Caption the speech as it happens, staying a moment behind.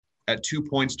At 2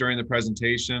 points during the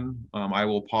presentation, I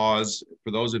will pause.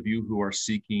 For those of you who are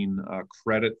seeking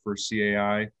credit for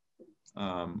CAI,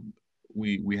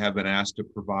 we have been asked to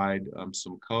provide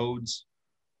some codes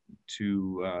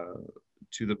to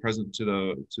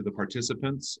the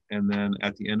participants, and then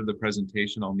at the end of the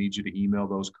presentation, I'll need you to email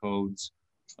those codes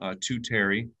to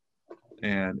Terry,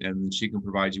 and she can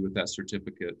provide you with that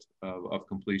certificate of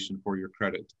completion for your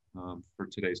credit for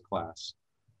today's class.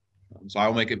 So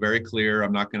I'll make it very clear.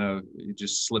 I'm not going to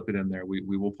just slip it in there.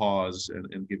 We will pause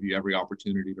and give you every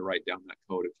opportunity to write down that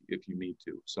code if you need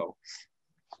to. So,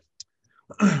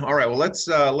 all right. Well,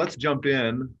 let's jump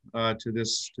in to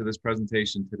this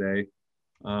presentation today.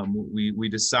 We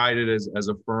decided as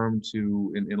a firm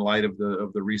to, in light of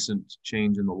the recent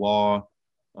change in the law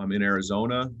in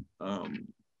Arizona,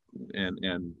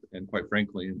 and quite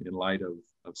frankly, in light of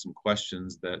some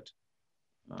questions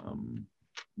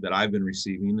that I've been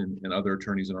receiving and other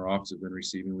attorneys in our office have been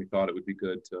receiving, we thought it would be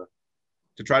good to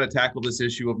try to tackle this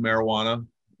issue of marijuana,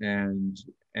 and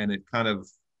it kind of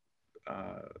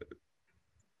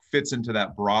fits into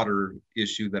that broader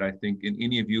issue that I think in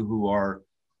any of you who are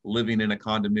living in a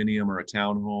condominium or a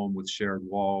townhome with shared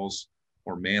walls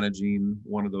or managing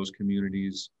one of those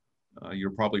communities, you're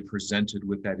probably presented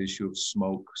with that issue of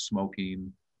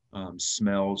smoking,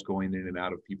 smells going in and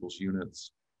out of people's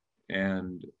units.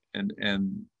 And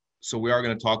so we are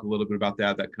going to talk a little bit about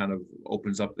that. That kind of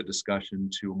opens up the discussion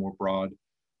to a more broad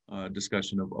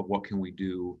discussion of what can we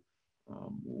do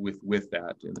with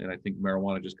that. And I think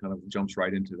marijuana just kind of jumps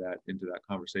right into that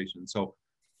conversation. So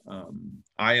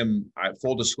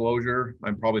full disclosure,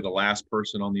 I'm probably the last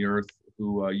person on the earth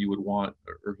who you would want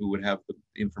or who would have the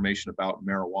information about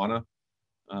marijuana.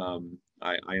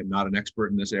 I am not an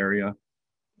expert in this area.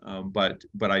 But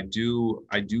I do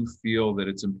feel that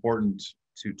it's important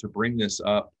to bring this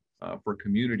up for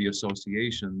community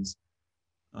associations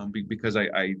because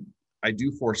I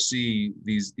do foresee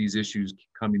these issues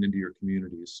coming into your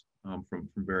communities from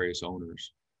various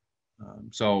owners.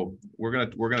 So we're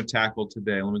gonna tackle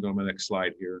today. Let me go to my next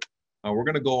slide here. We're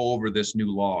gonna go over this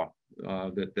new law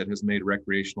that has made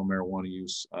recreational marijuana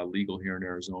use legal here in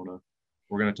Arizona.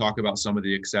 We're gonna talk about some of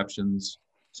the exceptions,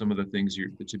 some of the things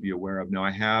to be aware of. Now,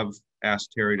 I have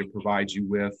asked Terry to provide you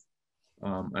with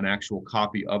an actual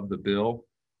copy of the bill.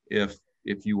 If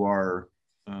you are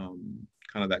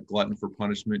kind of that glutton for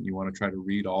punishment, and you want to try to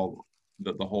read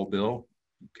the whole bill,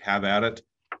 have at it.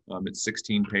 It's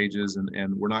 16 pages,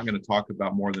 and we're not going to talk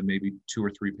about more than maybe 2 or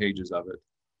 3 pages of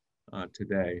it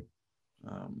today.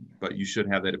 But you should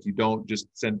have that. If you don't, just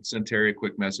send Terry a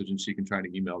quick message, and she can try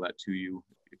to email that to you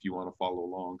if you want to follow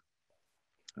along.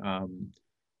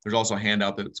 There's also a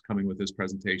handout that's coming with this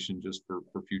presentation just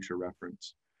for future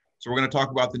reference. So we're going to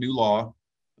talk about the new law,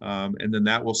 and then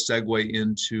that will segue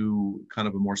into kind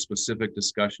of a more specific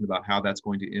discussion about how that's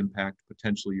going to impact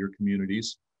potentially your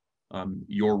communities,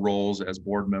 your roles as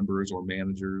board members or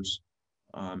managers,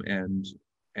 and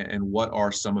what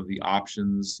are some of the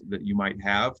options that you might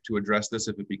have to address this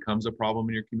if it becomes a problem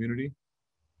in your community,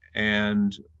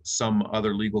 and some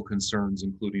other legal concerns,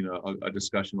 including a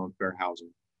discussion on fair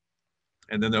housing.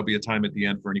 And then there'll be a time at the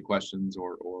end for any questions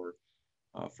or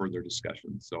further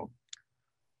discussion. So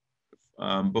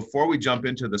before we jump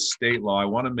into the state law, I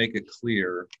want to make it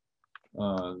clear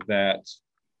that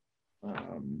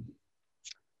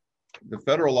the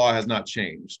federal law has not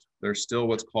changed. There's still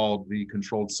what's called the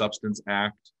Controlled Substance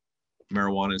Act.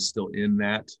 Marijuana is still in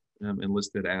that and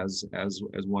listed as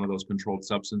one of those controlled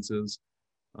substances.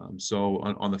 So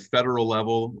on the federal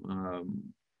level,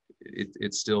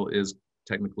 it still is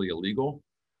technically illegal.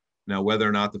 Now, whether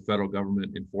or not the federal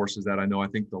government enforces that, I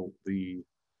think the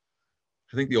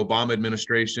Obama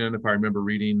administration, if I remember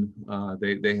reading,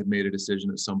 they had made a decision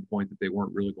at some point that they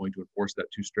weren't really going to enforce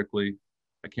that too strictly.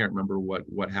 I can't remember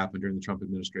what happened during the Trump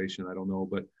administration. I don't know,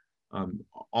 but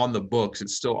on the books,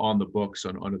 it's still on the books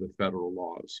under the federal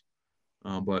laws.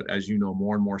 But as you know,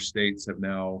 more and more states have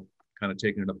now kind of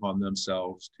taken it upon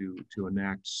themselves to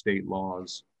enact state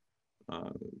laws,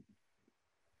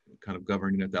 kind of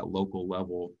governing at that local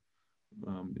level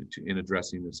in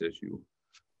addressing this issue.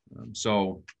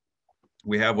 So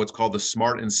we have what's called the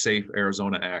Smart and Safe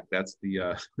Arizona Act. That's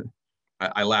the,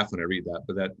 I laugh when I read that,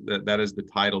 but that is the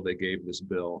title they gave this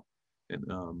bill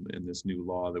in this new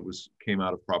law that came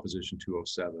out of Proposition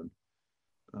 207.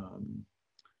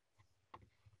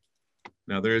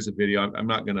 Now there is a video.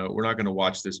 We're not gonna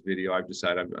watch this video. I've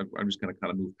decided I'm just gonna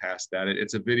kind of move past that.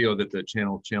 It's a video that the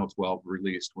channel 12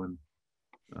 released when,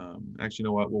 actually, you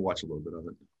know what? We'll watch a little bit of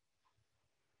it.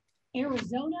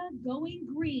 Arizona going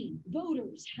green.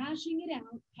 Voters hashing it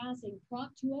out, passing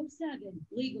Prop 207,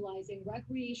 legalizing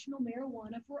recreational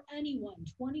marijuana for anyone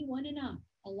 21 and up,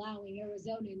 allowing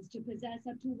Arizonans to possess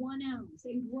up to 1 ounce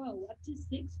and grow up to 6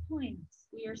 plants.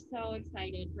 We are so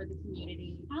excited for the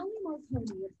community. Ali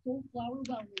Marconi of Soulflower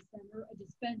Wellness Center, a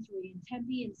dispensary in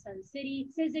Tempe and Sun City,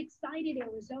 says excited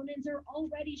Arizonans are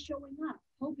already showing up,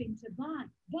 hoping to buy.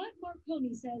 But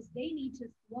Marconi says they need to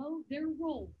slow their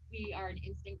roll. We are an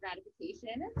instant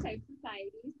gratification type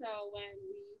society. So when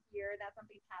we hear that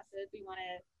something passes, we want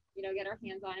to get our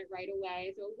hands on it right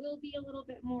away. So it will be a little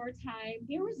bit more time.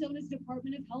 Arizona's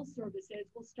Department of Health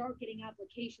Services will start getting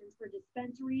applications for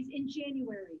dispensaries in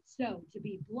January. So, to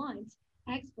be blunt,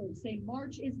 experts say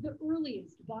March is the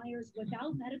earliest buyers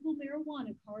without medical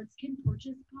marijuana cards can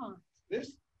purchase pot.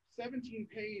 This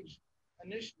 17-page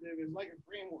initiative is like a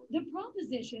framework. The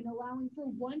proposition allowing for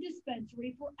one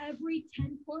dispensary for every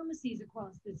 10 pharmacies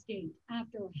across the state.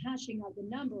 After hashing out the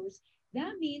numbers,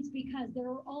 that means because there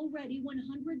are already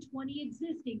 120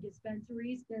 existing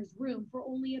dispensaries, there's room for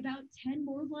only about 10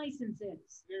 more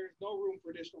licenses. There's no room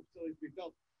for additional facilities to be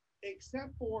built,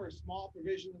 except for a small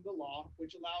provision in the law,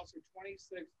 which allows for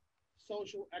 26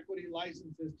 social equity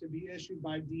licenses to be issued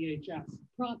by DHS.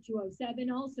 Prop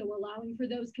 207 also allowing for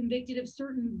those convicted of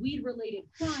certain weed-related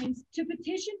crimes to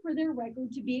petition for their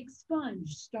record to be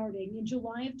expunged starting in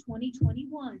July of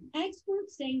 2021.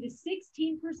 Experts saying the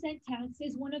 16% tax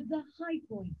is one of the high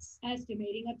points,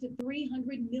 estimating up to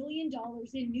 $300 million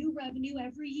in new revenue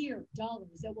every year,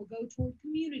 dollars that will go toward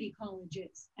community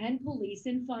colleges and police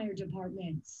and fire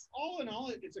departments. All in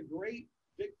all, it's a great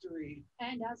victory.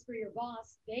 And as for your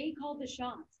boss, they call the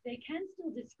shots. They can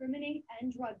still discriminate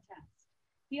and drug test.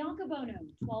 Bianca Bono,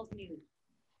 12 News.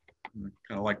 I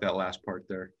kind of like that last part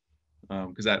there,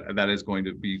 because that is going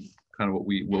to be kind of what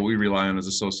we rely on as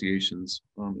associations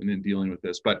in dealing with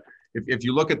this. But if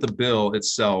you look at the bill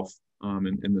itself, from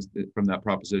that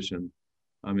proposition,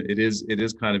 it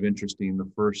is kind of interesting.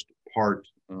 The first part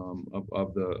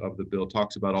of the bill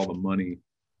talks about all the money.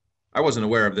 I wasn't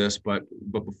aware of this, but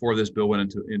before this bill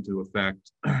went into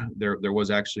effect, there was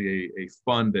actually a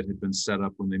fund that had been set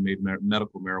up when they made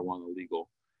medical marijuana legal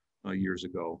years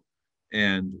ago,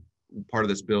 and part of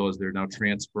this bill is they're now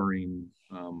transferring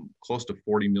close to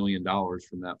 $40 million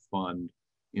from that fund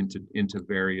into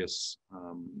various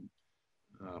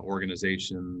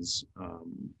organizations.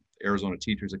 Arizona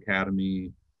Teachers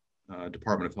Academy,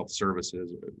 Department of Health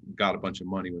Services got a bunch of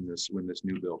money when this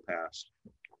new bill passed.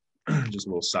 Just a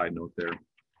little side note there.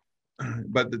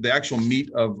 But the actual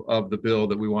meat of the bill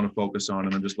that we want to focus on,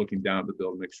 and I'm just looking down at the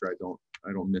bill to make sure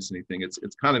I don't miss anything.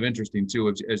 It's kind of interesting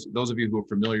too, as those of you who are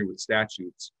familiar with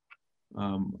statutes.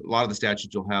 A lot of the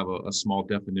statutes will have a small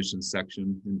definition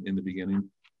section in the beginning.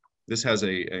 This has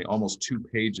a almost 2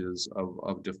 pages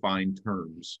of defined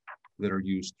terms that are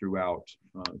used throughout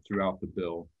the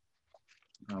bill,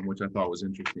 which I thought was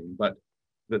interesting. But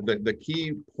the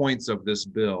key points of this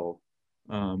bill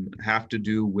have to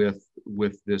do with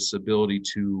this ability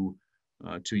to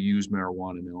use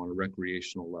marijuana now on a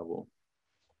recreational level.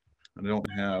 I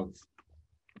don't have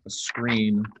a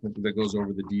screen that goes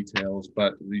over the details,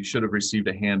 but you should have received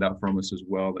a handout from us as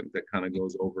well that kind of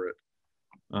goes over it.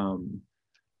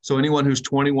 So anyone who's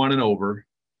 21 and over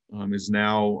is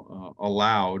now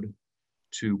allowed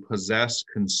to possess,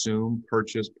 consume,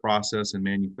 purchase, process, and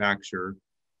manufacture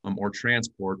or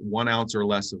transport 1 ounce or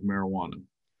less of marijuana.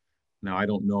 Now, I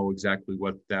don't know exactly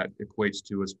what that equates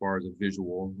to as far as a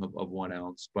visual of 1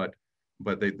 ounce, but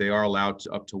they are allowed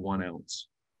to up to 1 ounce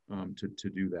to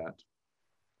do that.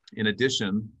 In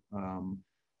addition,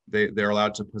 they're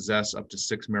allowed to possess up to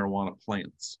 6 marijuana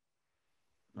plants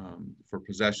for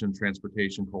possession,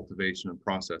 transportation, cultivation, and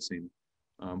processing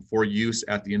for use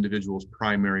at the individual's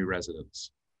primary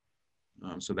residence.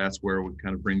 So that's where it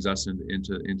kind of brings us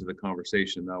into the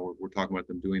conversation. Now we're talking about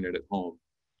them doing it at home.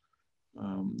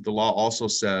 The law also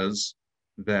says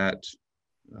that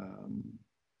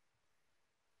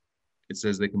it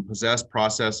says they can possess,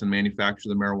 process, and manufacture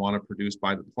the marijuana produced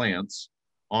by the plants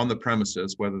on the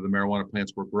premises, whether the marijuana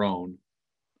plants were grown,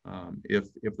 if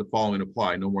the following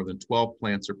apply. No more than 12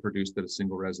 plants are produced at a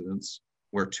single residence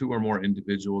where 2 or more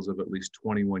individuals of at least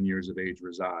 21 years of age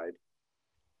reside.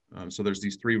 So there's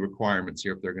these 3 requirements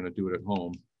here if they're going to do it at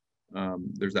home.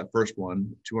 There's that first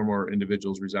one, 2 or more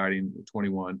individuals residing at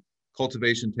 21.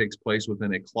 Cultivation takes place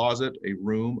within a closet, a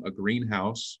room, a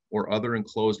greenhouse, or other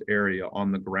enclosed area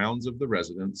on the grounds of the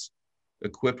residence,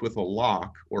 equipped with a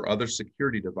lock or other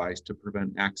security device to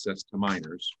prevent access to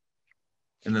minors.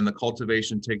 And then the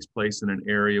cultivation takes place in an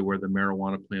area where the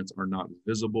marijuana plants are not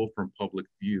visible from public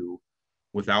view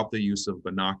without the use of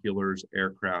binoculars,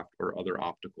 aircraft, or other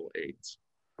optical aids.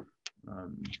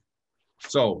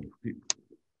 So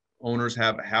owners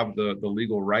have the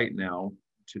legal right now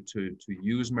to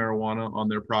use marijuana on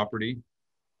their property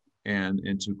and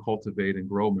to cultivate and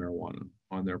grow marijuana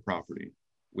on their property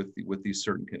with these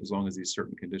certain, as long as these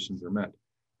certain conditions are met.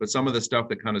 But some of the stuff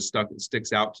that kind of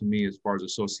sticks out to me as far as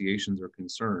associations are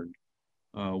concerned,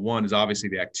 one is obviously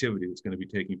the activity that's going to be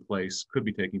taking place, could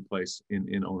be taking place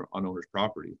on owner's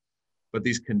property. But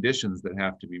these conditions that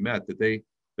have to be met, that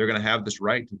they're going to have this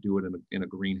right to do it in a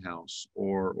greenhouse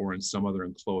or in some other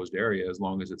enclosed area, as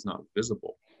long as it's not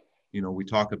visible. You know, we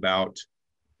talk about,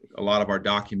 a lot of our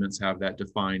documents have that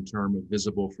defined term of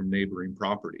visible from neighboring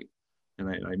property. And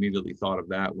I immediately thought of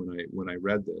that when I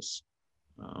read this.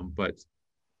 But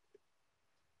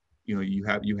you know, you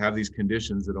have these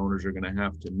conditions that owners are going to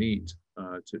have to meet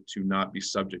to not be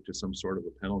subject to some sort of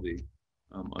a penalty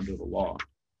under the law.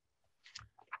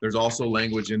 There's also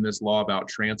language in this law about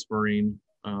transferring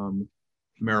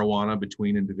marijuana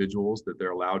between individuals, that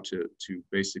they're allowed to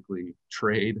basically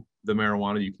trade the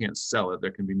marijuana. You can't sell it.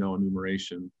 There can be no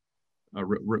enumeration,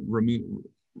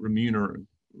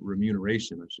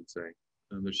 remuneration, I should say.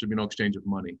 There should be no exchange of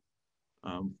money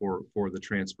for the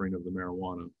transferring of the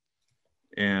marijuana.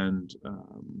 And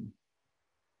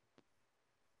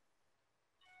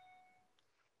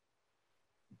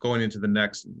going into the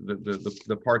next,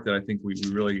 the part that I think we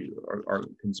really are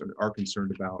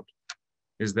concerned about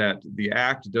is that the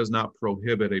act does not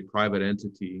prohibit a private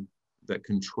entity that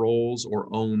controls or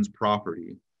owns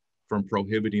property from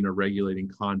prohibiting or regulating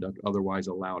conduct otherwise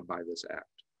allowed by this act.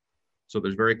 So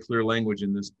there's very clear language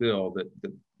in this bill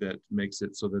that makes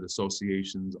it so that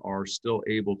associations are still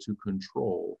able to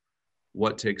control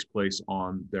what takes place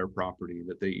on their property,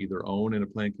 that they either own in a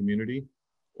planned community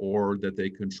or that they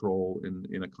control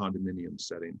in a condominium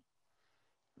setting.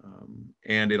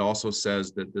 And it also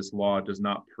says that this law does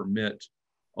not permit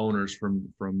owners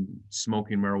from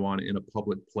smoking marijuana in a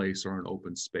public place or an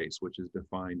open space, which is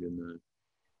defined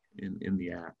in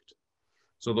the act.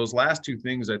 So those last two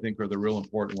things, I think, are the real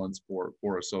important ones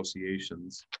for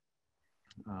associations,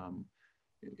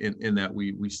 in that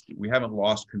we haven't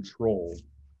lost control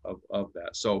of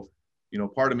that. So, you know,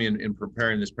 part of me in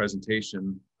preparing this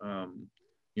presentation,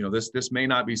 you know, this may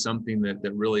not be something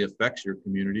that really affects your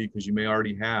community, because you may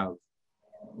already have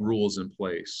rules in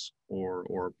place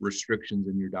or restrictions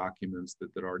in your documents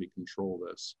that already control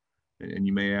this. And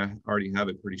you may already have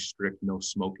a pretty strict no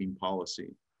smoking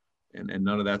policy. And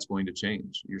none of that's going to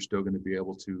change. You're still going to be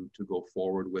able to go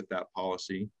forward with that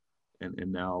policy.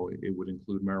 And now it would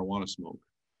include marijuana smoke.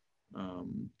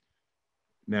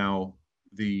 Now,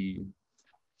 the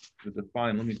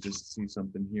defined, let me just see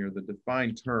something here. The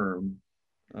defined term,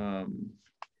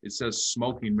 it says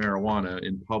smoking marijuana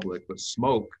in public, but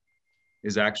smoke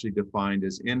is actually defined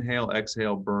as inhale,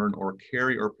 exhale, burn, or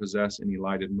carry or possess any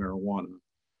lighted marijuana.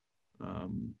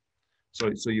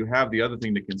 So you have the other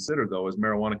thing to consider, though, is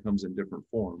marijuana comes in different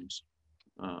forms.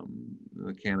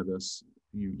 The cannabis,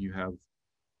 you have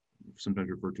sometimes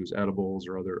referred to as edibles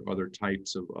or other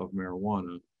types of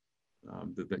marijuana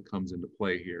that comes into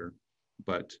play here.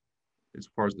 But as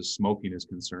far as the smoking is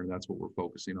concerned, that's what we're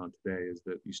focusing on today, is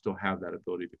that you still have that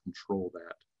ability to control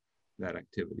that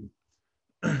activity.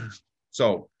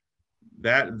 So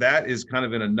that is kind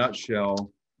of in a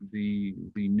nutshell the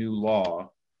new law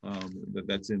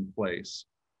that's in place.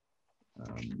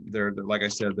 Like I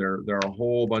said, there are a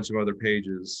whole bunch of other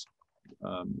pages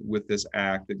with this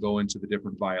act that go into the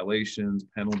different violations,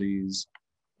 penalties,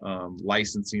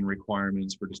 licensing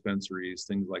requirements for dispensaries,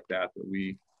 things like that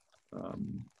we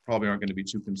probably aren't going to be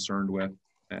too concerned with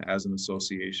as an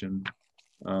association.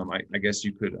 I guess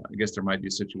there might be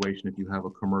a situation if you have a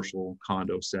commercial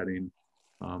condo setting,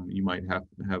 you might have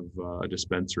a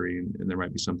dispensary, and there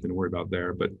might be something to worry about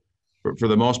there. But for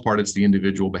the most part, it's the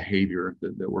individual behavior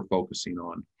that we're focusing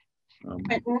on.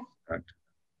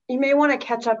 You may want to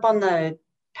catch up on the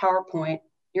PowerPoint.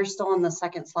 You're still on the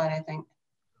second slide, I think.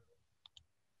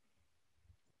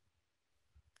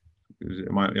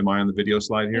 Am I on the video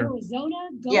slide here? Arizona,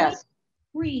 go yes.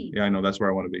 Free. Yeah, I know, that's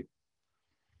where I want to be.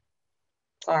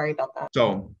 Sorry about that.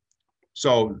 So,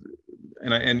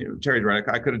 and Terry's right.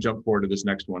 I could have jumped forward to this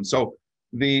next one. So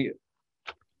the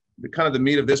kind of the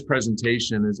meat of this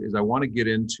presentation is I want to get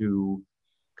into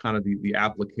kind of the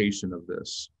application of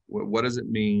this. What does it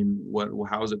mean?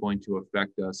 How is it going to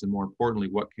affect us? And more importantly,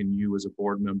 what can you as a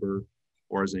board member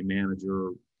or as a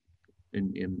manager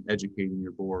in educating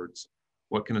your boards,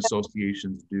 what can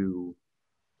associations do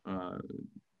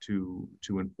to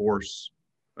enforce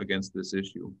against this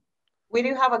issue? We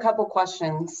do have a couple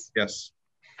questions. Yes.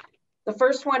 The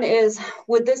first one is,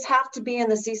 would this have to be in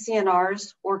the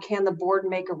CCNRs, or can the board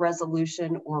make a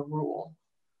resolution or rule?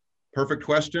 Perfect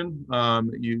question.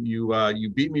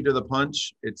 You beat me to the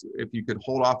punch. It's, if you could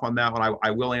hold off on that one,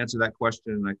 I will answer that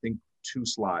question in, I think, 2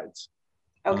 slides.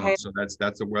 Okay. So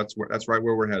that's right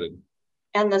where we're headed.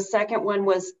 And the second one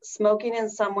was smoking in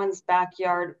someone's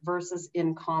backyard versus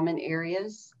in common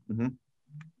areas. Mm-hmm.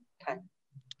 Okay.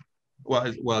 Well,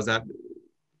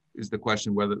 is the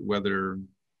question whether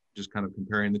just kind of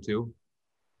comparing the two?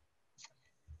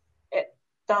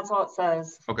 That's all it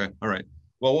says. Okay. All right.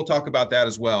 Well, we'll talk about that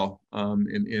as well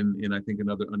in I think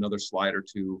another slide or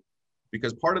two,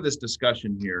 because part of this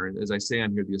discussion here, as I say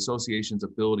on here, the association's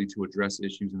ability to address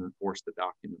issues and enforce the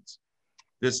documents.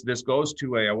 This goes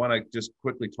to I want to just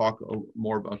quickly talk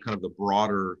more about kind of the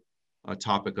broader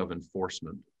topic of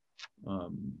enforcement.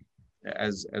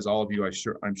 As all of you,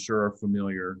 I'm sure are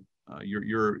familiar,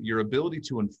 your ability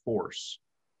to enforce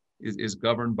is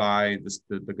governed by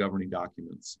the governing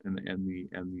documents and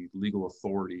the legal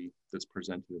authority that's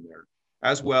presented in there,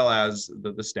 as well as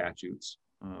the statutes,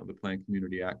 the Planned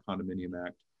Community Act, Condominium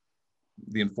Act.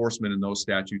 The enforcement in those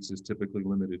statutes is typically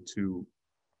limited to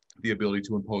the ability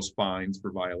to impose fines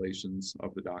for violations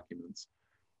of the documents.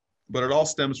 But it all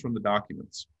stems from the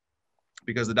documents,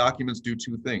 because the documents do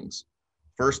 2 things.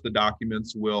 First, the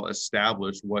documents will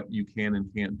establish what you can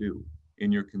and can't do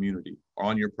in your community,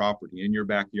 on your property, in your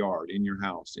backyard, in your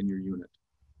house, in your unit.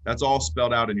 That's all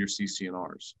spelled out in your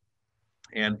CCNRs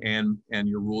and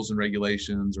your rules and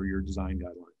regulations or your design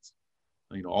guidelines.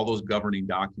 You know, all those governing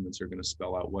documents are going to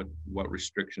spell out what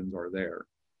restrictions are there.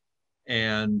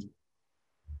 And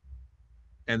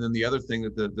then the other thing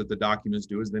that the documents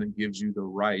do is then it gives you the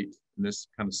right, and this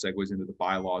kind of segues into the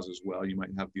bylaws as well. You might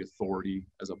have the authority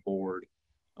as a board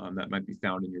that might be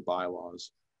found in your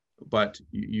bylaws, but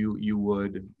you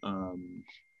would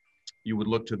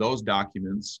look to those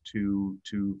documents to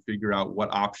figure out what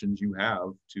options you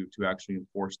have to actually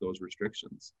enforce those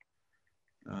restrictions.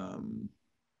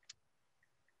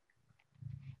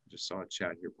 Just saw a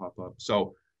chat here pop up.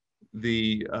 So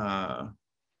the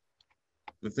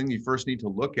thing you first need to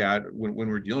look at when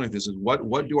we're dealing with this is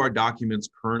what do our documents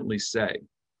currently say?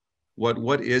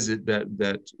 What is it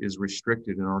that is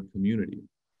restricted in our community?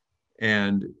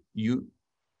 And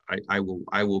I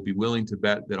will be willing to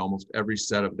bet that almost every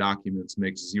set of documents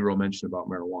makes 0 mention about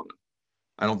marijuana.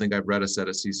 I don't think I've read a set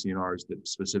of CCNRs that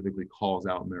specifically calls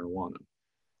out marijuana.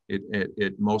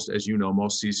 Most, as you know,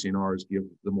 most CCNRs give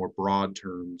the more broad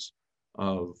terms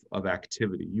of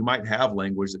activity. You might have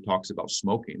language that talks about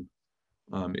smoking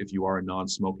if you are a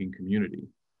non-smoking community.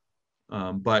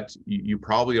 But you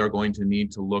probably are going to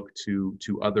need to look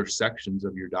to other sections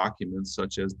of your documents,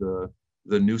 such as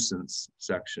the nuisance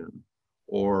section,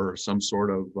 or some sort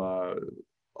of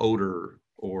odor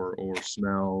or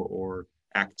smell or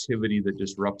activity that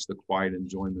disrupts the quiet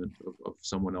enjoyment of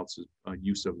someone else's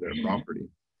use of their property.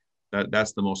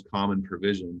 That's the most common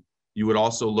provision. You would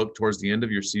also look towards the end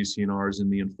of your CCNRs in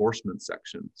the enforcement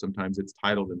section. Sometimes it's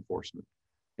titled enforcement,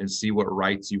 and see what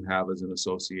rights you have as an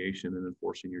association in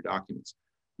enforcing your documents.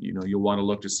 You know, you'll want to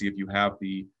look to see if you have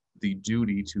the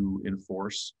duty to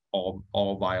enforce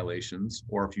all violations,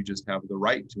 or if you just have the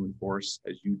right to enforce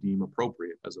as you deem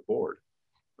appropriate as a board.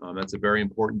 That's a very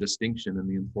important distinction in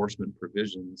the enforcement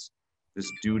provisions, this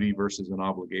duty versus an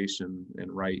obligation and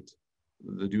right,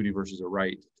 the duty versus a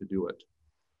right to do it.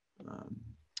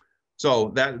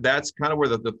 So that's kind of where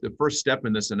the first step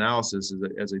in this analysis is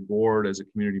that as a board, as a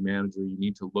community manager, you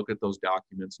need to look at those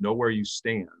documents, know where you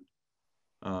stand.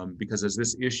 Because as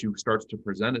this issue starts to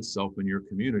present itself in your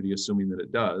community, assuming that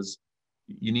it does,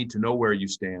 you need to know where you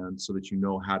stand so that you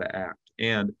know how to act.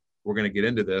 And we're going to get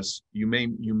into this. You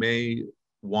may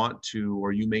want to,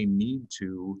 or you may need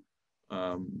to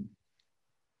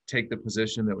take the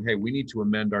position that, hey, we need to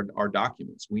amend our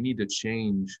documents. We need to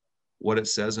change what it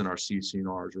says in our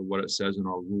CCNRs or what it says in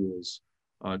our rules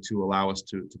to allow us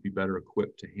to be better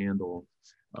equipped to handle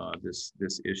this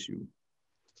issue.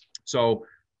 So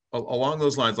along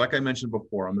those lines, like I mentioned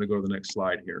before, I'm going to go to the next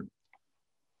slide here.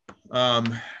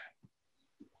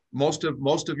 Most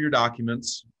of your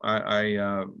documents,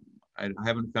 I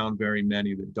haven't found very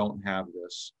many that don't have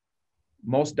this.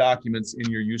 Most documents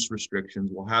in your use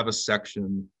restrictions will have a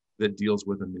section that deals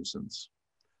with a nuisance.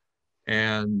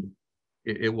 And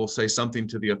it will say something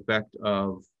to the effect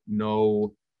of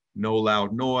no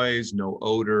loud noise, no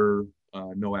odor,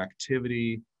 no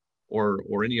activity,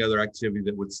 or any other activity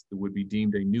that would be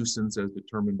deemed a nuisance as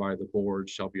determined by the board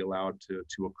shall be allowed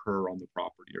to occur on the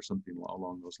property, or something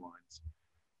along those lines.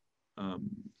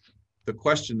 the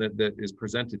question that is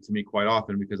presented to me quite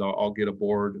often, because I'll get a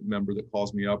board member that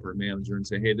calls me up or a manager and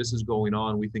say, hey, this is going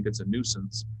on, we think it's a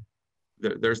nuisance.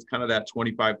 There's kind of that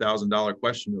 $25,000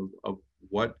 question of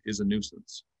what is a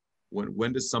nuisance?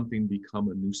 When does something become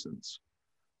a nuisance?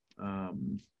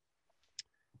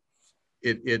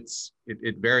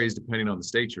 It varies depending on the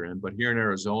state you're in, but here in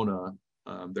Arizona,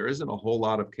 there isn't a whole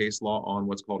lot of case law on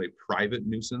what's called a private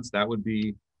nuisance. That would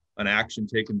be an action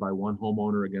taken by one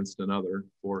homeowner against another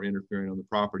for interfering on the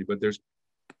property. But there's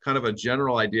kind of a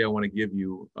general idea I want to give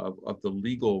you of the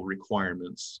legal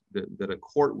requirements that a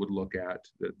court would look at,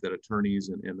 that attorneys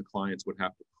and the clients would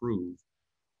have to prove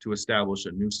to establish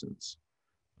a nuisance.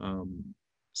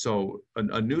 So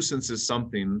a nuisance is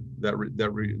something that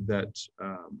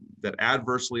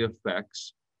adversely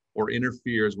affects or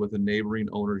interferes with a neighboring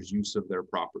owner's use of their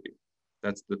property.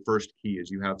 That's the first key,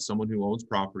 is you have someone who owns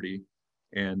property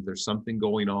and there's something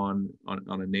going on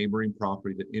a neighboring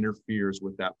property that interferes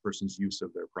with that person's use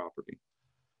of their property.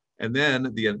 And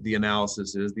then the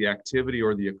analysis is the activity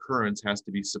or the occurrence has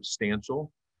to be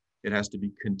substantial, it has to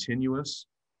be continuous,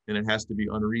 and it has to be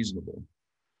unreasonable.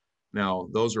 Now,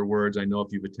 those are words, I know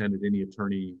if you've attended any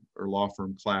attorney or law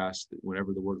firm class, that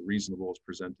whenever the word reasonable is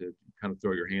presented, you kind of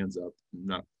throw your hands up. I'm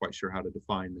not quite sure how to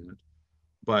define that.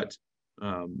 But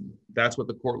that's what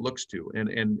the court looks to.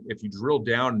 And if you drill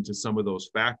down into some of those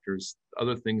factors,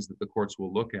 other things that the courts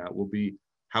will look at will be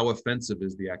how offensive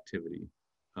is the activity,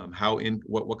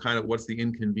 what's the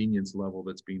inconvenience level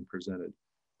that's being presented,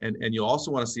 and you'll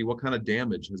also want to see what kind of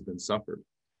damage has been suffered.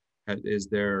 Is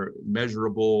there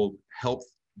measurable health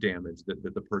damage that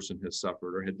the person has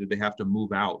suffered, or did they have to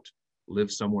move out,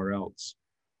 live somewhere else?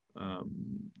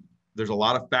 There's a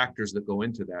lot of factors that go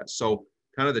into that. So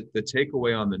kind of the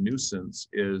takeaway on the nuisance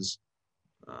is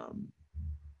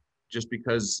just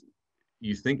because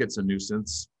you think it's a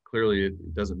nuisance, clearly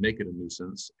it doesn't make it a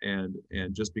nuisance. And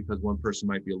just because one person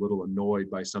might be a little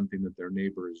annoyed by something that their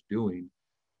neighbor is doing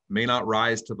may not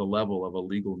rise to the level of a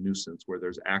legal nuisance where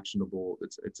there's actionable,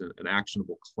 it's an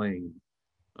actionable claim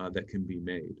that can be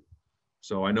made.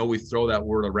 So I know we throw that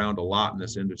word around a lot in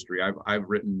this industry. I've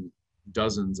written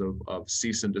dozens of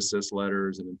cease and desist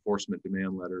letters and enforcement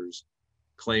demand letters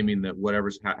claiming that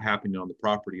whatever's happening on the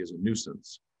property is a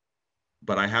nuisance.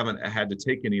 But I haven't had to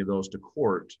take any of those to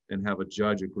court and have a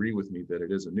judge agree with me that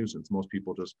it is a nuisance. Most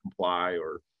people just comply,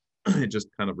 or it just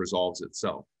kind of resolves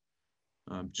itself.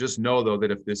 Just know though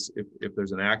that if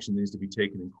there's an action that needs to be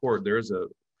taken in court, there is a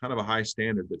kind of a high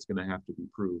standard that's going to have to be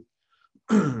proved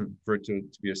for it to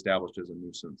be established as a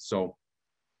nuisance. So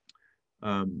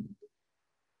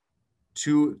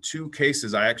two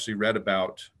cases I actually read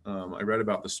about,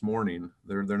 this morning.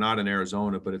 They're not in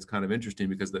Arizona, but it's kind of interesting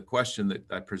because the question that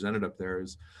I presented up there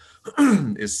is,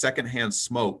 is secondhand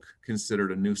smoke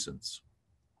considered a nuisance?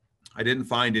 I didn't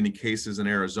find any cases in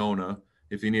Arizona.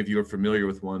 If any of you are familiar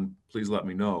with one, please let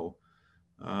me know.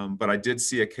 But I did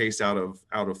see a case out of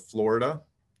Florida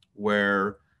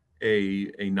where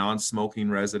a non-smoking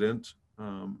resident,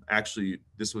 actually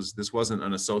this wasn't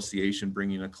an association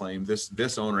bringing a claim.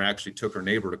 This owner actually took her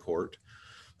neighbor to court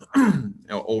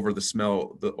over the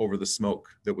smoke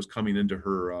that was coming into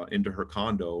her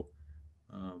condo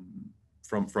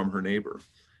from her neighbor.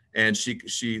 And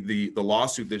the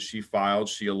lawsuit that she filed,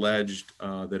 she alleged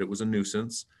that it was a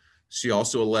nuisance. She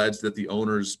also alleged that the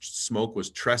owner's smoke was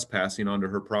trespassing onto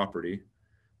her property,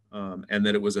 and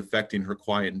that it was affecting her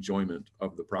quiet enjoyment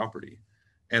of the property.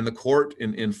 And the court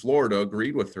in Florida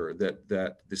agreed with her that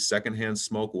the secondhand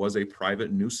smoke was a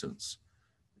private nuisance,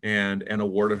 and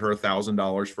awarded her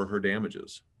 $1,000 for her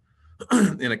damages.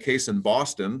 In a case in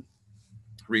Boston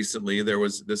recently,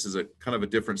 this is a kind of a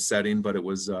different setting, but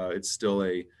it's still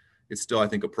I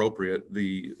think appropriate.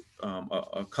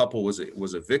 A couple was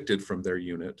evicted from their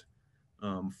unit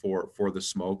for the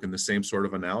smoke, and the same sort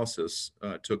of analysis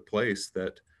took place,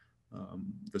 that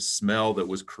the smell that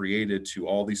was created to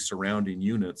all these surrounding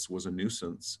units was a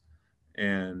nuisance,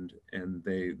 and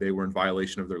they were in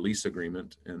violation of their lease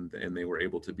agreement, and they were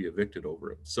able to be evicted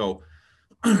over it. So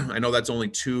I know that's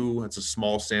a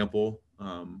small sample,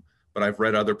 but I've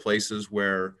read other places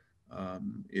where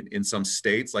in some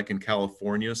states, like in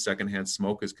California, secondhand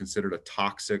smoke is considered a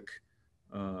toxic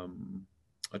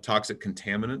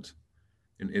contaminant,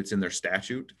 and it's in their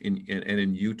statute. And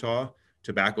in Utah,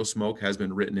 tobacco smoke has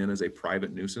been written in as a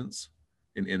private nuisance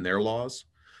in their laws.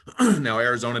 Now,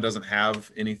 Arizona doesn't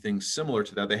have anything similar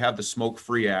to that. They have the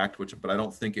Smoke-Free Act, but I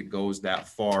don't think it goes that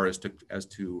far as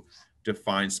to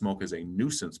define smoke as a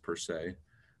nuisance per se.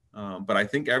 But I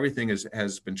think everything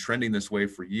has been trending this way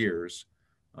for years.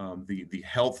 The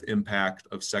health impact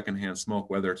of secondhand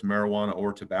smoke, whether it's marijuana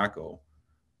or tobacco,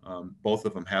 Both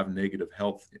of them have negative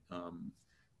health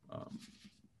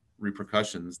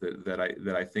repercussions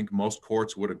that I think most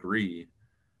courts would agree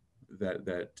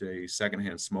that a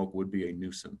secondhand smoke would be a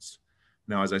nuisance.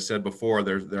 Now, as I said before,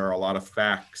 there are a lot of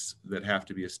facts that have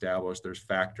to be established. There's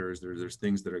factors, there's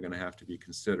things that are going to have to be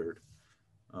considered.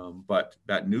 But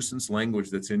that nuisance language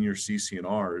that's in your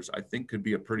CC&Rs, I think could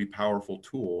be a pretty powerful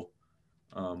tool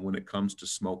when it comes to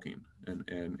smoking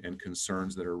and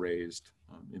concerns that are raised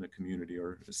in a community,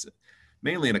 or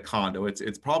mainly in a condo.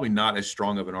 It's probably not as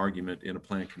strong of an argument in a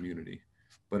planned community,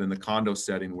 but in the condo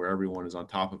setting where everyone is on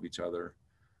top of each other,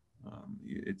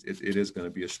 it is going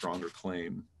to be a stronger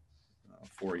claim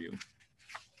for you.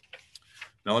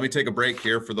 Now, let me take a break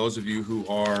here for those of you who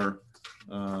are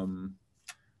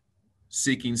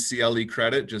seeking CLE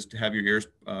credit. Just have your ears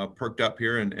perked up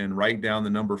here and write down the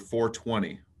number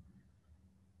 420.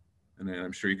 And then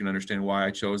I'm sure you can understand why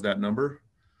I chose that number.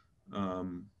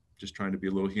 Just trying to be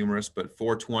a little humorous, but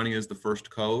 420 is the first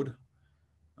code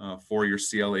for your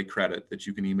CLA credit that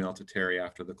you can email to Terry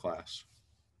after the class.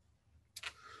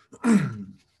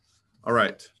 All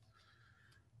right.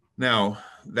 Now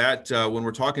that when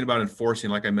we're talking about enforcing,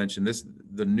 like I mentioned,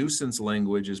 the nuisance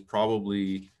language is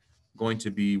probably going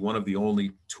to be one of the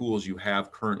only tools you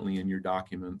have currently in your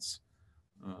documents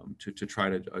to try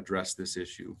to address this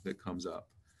issue that comes up.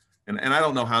 And I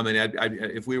don't know how many,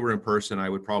 if we were in person, I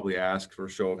would probably ask for a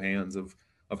show of hands of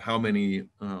how many.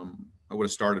 I would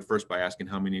have started first by asking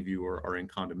how many of you are in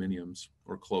condominiums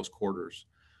or close quarters.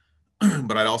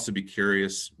 But I'd also be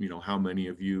curious, how many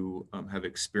of you have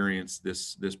experienced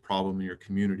this problem in your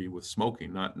community with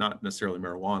smoking, not necessarily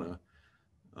marijuana,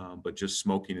 but just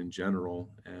smoking in general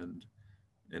and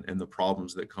the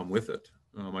problems that come with it.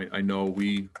 I know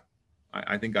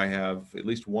I think I have at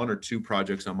least one or two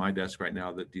projects on my desk right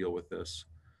now that deal with this,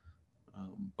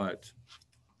 but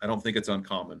I don't think it's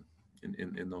uncommon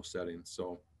in those settings.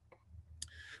 So,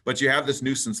 but you have this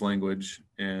nuisance language,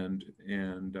 and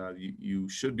you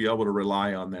should be able to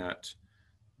rely on that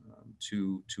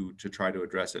to try to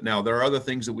address it. Now, there are other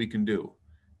things that we can do,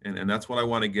 and that's what I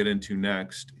want to get into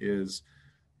next. Is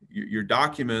your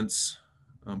documents.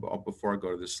 Before I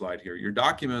go to this slide here, your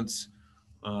documents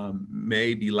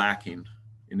may be lacking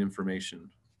in information,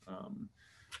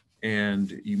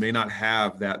 and you may not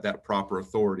have that proper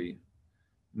authority.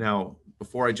 Now,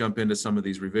 before I jump into some of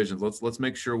these revisions, let's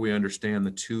make sure we understand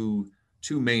the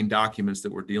two main documents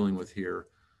that we're dealing with here.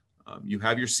 You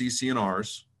have your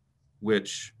CC&Rs,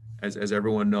 which, as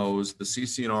everyone knows, the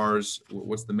CC&Rs.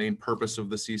 What's the main purpose of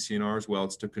the CC&Rs? Well,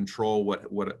 it's to control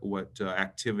what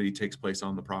activity takes place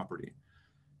on the property.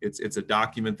 It's a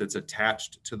document that's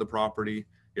attached to the property.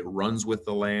 It runs with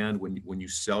the land. When you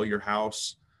sell your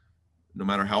house, no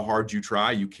matter how hard you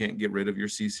try, you can't get rid of your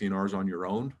CC&Rs on your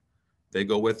own. They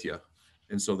go with you.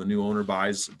 And so the new owner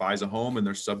buys a home, and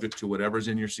they're subject to whatever's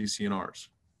in your CC&Rs.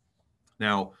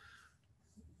 Now,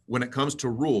 when it comes to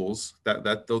rules,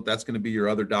 that's going to be your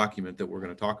other document that we're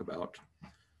going to talk about.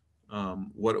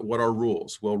 What are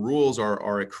rules? Well, rules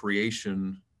are a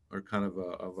creation or kind of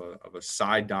a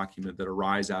side document that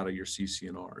arise out of your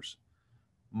CC&Rs.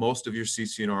 Most of your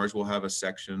CC&Rs will have a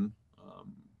section,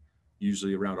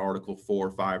 usually around Article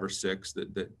 4, 5, or 6,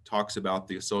 that talks about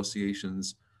the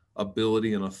association's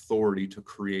ability and authority to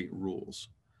create rules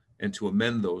and to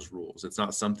amend those rules. It's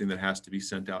not something that has to be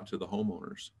sent out to the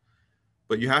homeowners.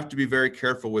 But you have to be very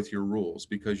careful with your rules,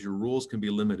 because your rules can be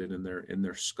limited in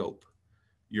their scope.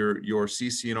 Your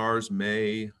CC&Rs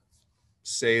may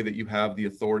say that you have the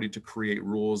authority to create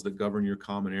rules that govern your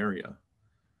common area.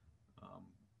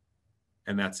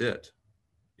 And that's it.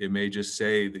 It may just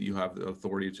say that you have the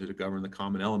authority to govern the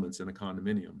common elements in a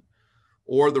condominium.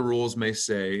 Or the rules may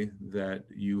say that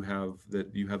you have the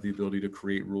ability to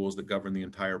create rules that govern the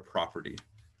entire property,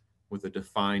 with a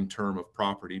defined term of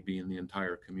property being the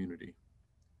entire community.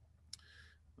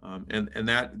 And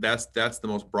that's the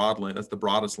most broad, that's the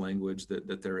broadest language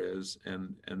that there is,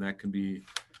 and that can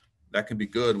be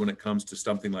good when it comes to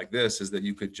something like this, is that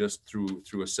you could just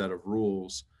through a set of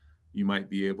rules, you might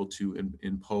be able to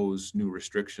impose new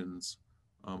restrictions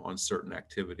on certain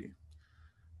activity.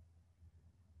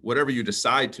 Whatever you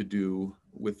decide to do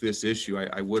with this issue,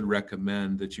 I would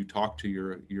recommend that you talk to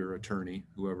your attorney,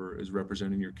 whoever is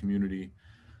representing your community,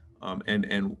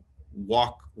 and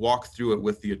walk through it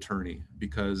with the attorney,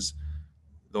 because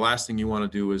the last thing you want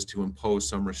to do is to impose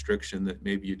some restriction that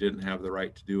maybe you didn't have the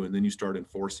right to do, and then you start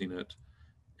enforcing it,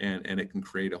 and it can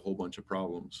create a whole bunch of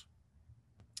problems.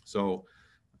 So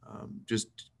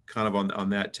just kind of on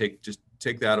that,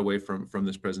 take that away from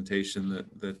this presentation,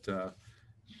 that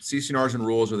CC&Rs and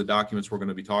rules are the documents we're going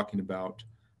to be talking about.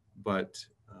 But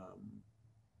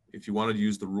if you wanted to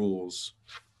use the rules,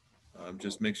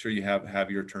 Just make sure you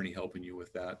have your attorney helping you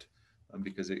with that,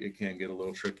 because it can get a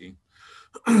little tricky.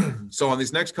 So on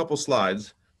these next couple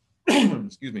slides,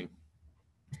 excuse me,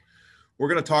 we're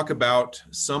going to talk about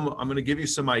I'm going to give you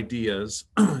some ideas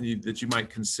that you might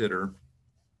consider.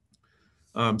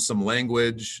 Some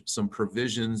language, some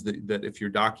provisions that if your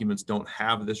documents don't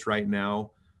have this right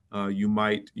now, you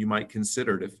might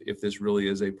consider it if this really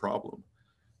is a problem.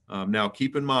 Now,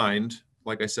 keep in mind,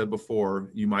 like I said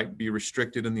before, you might be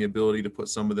restricted in the ability to put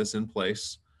some of this in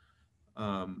place.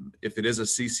 If it is a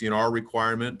CC&R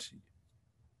requirement,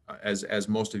 as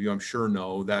most of you I'm sure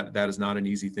know, that is not an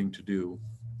easy thing to do.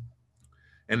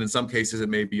 And in some cases, it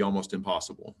may be almost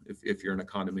impossible if you're in a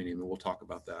condominium, and we'll talk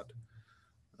about that.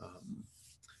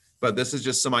 But this is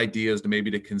just some ideas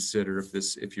to consider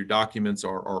if your documents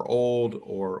are old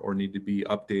or need to be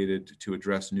updated to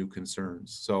address new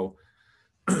concerns. So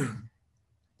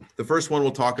the first one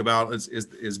we'll talk about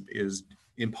is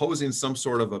imposing some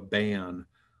sort of a ban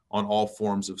on all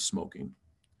forms of smoking.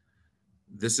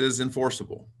 This is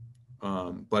enforceable,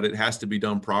 but it has to be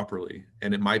done properly,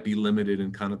 and it might be limited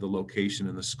in kind of the location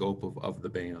and the scope of the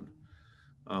ban.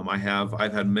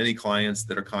 I've had many clients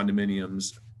that are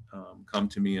condominiums come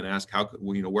to me and ask,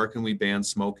 where can we ban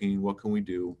smoking? What can we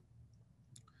do?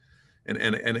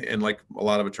 And like a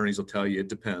lot of attorneys will tell you, it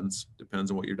depends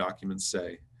on what your documents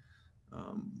say.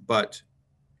 But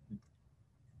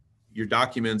your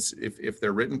documents, if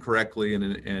they're written correctly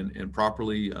and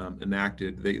properly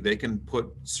enacted, they can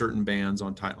put certain bans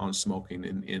on smoking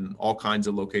in all kinds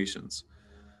of locations.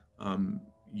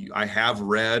 I have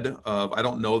read of, I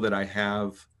don't know that I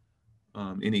have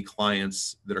any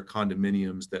clients that are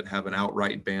condominiums that have an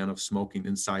outright ban of smoking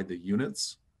inside the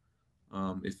units.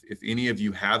 If any of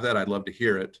you have that, I'd love to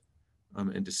hear it,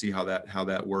 and to see how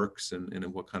that works and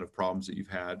what kind of problems that you've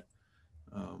had.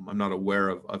 I'm not aware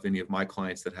of any of my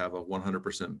clients that have a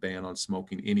 100% ban on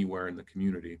smoking anywhere in the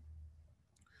community.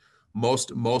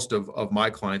 Most of my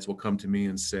clients will come to me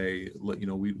and say,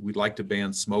 we'd like to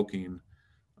ban smoking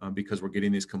because we're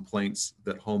getting these complaints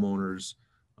that homeowners,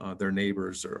 their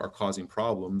neighbors are causing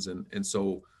problems. And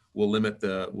so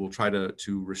we'll try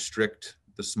to restrict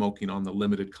the smoking on the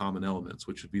limited common elements,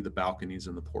 which would be the balconies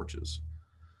and the porches.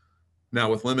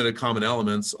 Now, with limited common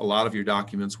elements, a lot of your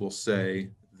documents will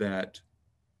say that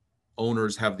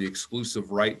owners have the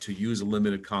exclusive right to use a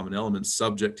limited common element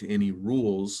subject to any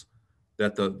rules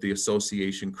that the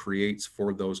association creates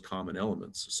for those common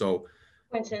elements. So,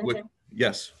 Quentin,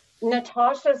 yes.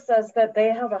 Natasha says that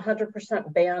they have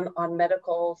 100% ban on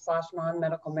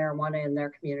medical/non-medical marijuana in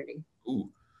their community. Ooh,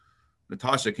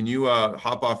 Natasha, can you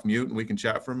hop off mute and we can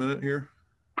chat for a minute here?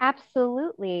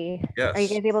 Absolutely. Yes. Are you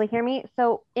guys able to hear me?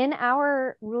 So in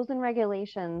our rules and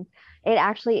regulations, it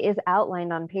actually is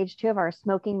outlined on page 2 of our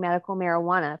smoking medical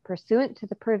marijuana pursuant to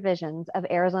the provisions of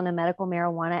Arizona Medical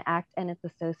Marijuana Act and its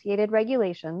associated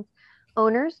regulations.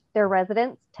 Owners, their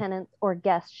residents, tenants, or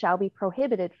guests shall be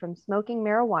prohibited from smoking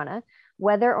marijuana,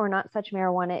 whether or not such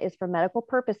marijuana is for medical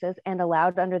purposes and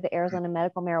allowed under the Arizona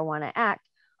Medical Marijuana Act,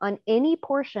 on any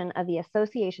portion of the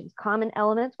association's common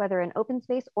elements, whether in open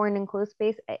space or an enclosed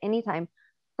space at any time.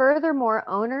 Furthermore,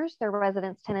 owners, their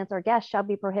residents, tenants, or guests shall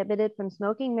be prohibited from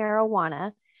smoking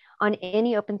marijuana on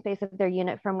any open space of their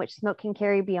unit from which smoke can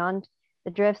carry beyond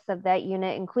the drifts of that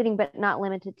unit, including but not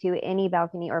limited to any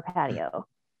balcony or patio.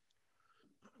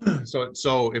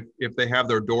 So if they have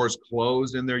their doors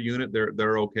closed in their unit,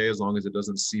 they're okay as long as it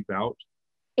doesn't seep out?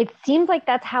 It seems like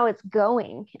that's how it's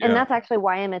going. Yeah. And that's actually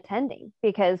why I'm attending,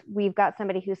 because we've got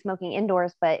somebody who's smoking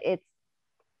indoors, but it's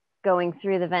going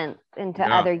through the vents into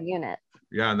other units.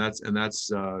 Yeah, and that's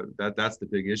the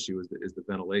big issue is the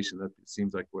ventilation. That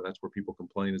seems like that's where people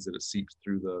complain, is that it seeps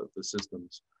through the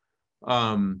systems.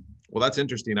 Well, that's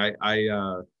interesting.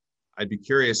 I'd be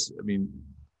curious. I mean,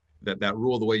 that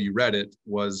rule, the way you read it,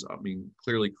 was,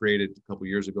 clearly created a couple of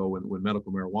years ago when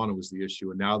medical marijuana was the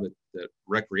issue, and now that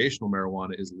recreational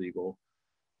marijuana is legal,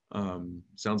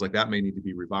 sounds like that may need to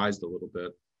be revised a little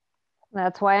bit.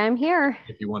 That's why I'm here.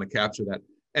 If you want to capture that,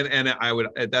 and I would,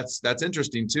 that's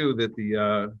interesting too, that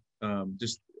the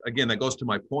just again, that goes to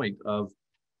my point of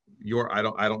I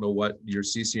don't know what your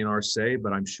CC&R say,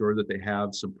 but I'm sure that they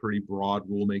have some pretty broad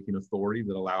rulemaking authority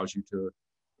that allows you to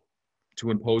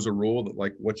impose a rule that,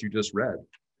 like what you just read,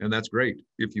 and that's great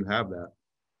if you have that.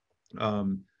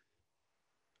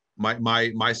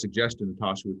 My suggestion,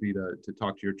 Natasha, would be to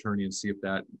talk to your attorney and see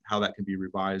how that can be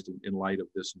revised in light of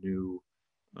this new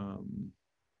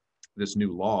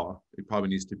law. It probably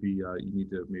needs to be you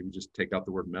need to maybe just take out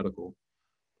the word medical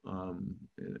and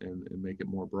make it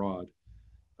more broad.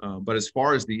 But as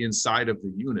far as the inside of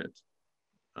the unit,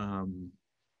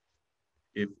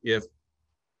 if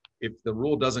if the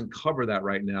rule doesn't cover that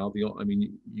right now, I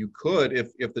mean, you could,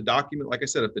 if the document, like I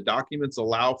said, if the documents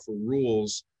allow for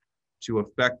rules to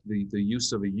affect the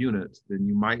use of a unit, then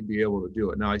you might be able to do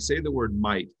it. Now, I say the word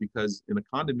might because in a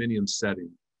condominium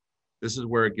setting, this is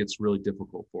where it gets really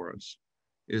difficult for us,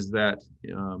 is that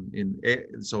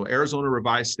so Arizona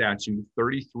Revised Statute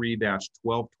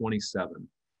 33-1227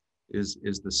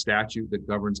 is the statute that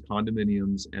governs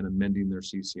condominiums and amending their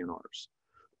CC&Rs.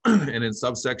 And in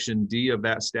subsection D of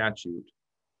that statute,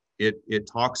 it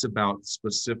talks about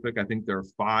specific, I think there are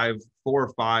 4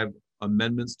 or 5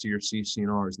 amendments to your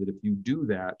CC&Rs that if you do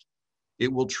that,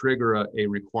 it will trigger a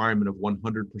requirement of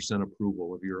 100%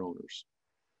 approval of your owners.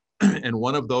 And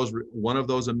one of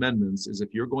those amendments is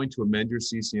if you're going to amend your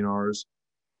CC&Rs,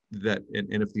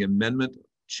 and if the amendment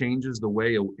changes the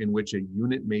way in which a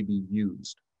unit may be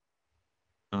used,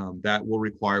 that will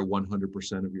require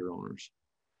 100% of your owners.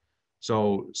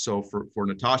 So for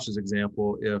Natasha's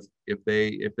example, if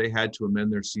they had to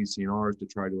amend their CC&Rs to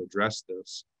try to address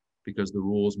this, because the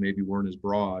rules maybe weren't as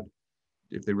broad,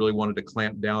 if they really wanted to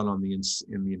clamp down on the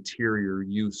interior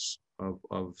use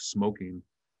of smoking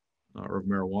or of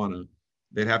marijuana,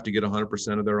 they'd have to get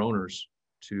 100% of their owners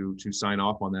to sign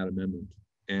off on that amendment.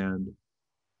 And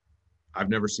I've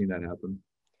never seen that happen.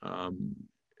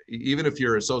 Even if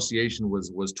your association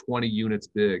was 20 units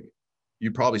big,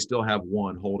 you probably still have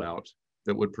one holdout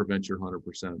that would prevent your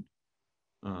 100%.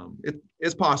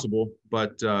 It's possible,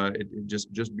 but just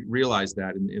realize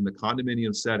that in the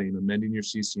condominium setting, amending your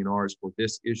CC&Rs for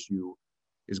this issue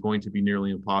is going to be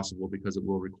nearly impossible because it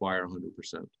will require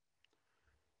 100%.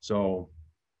 So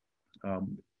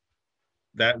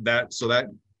that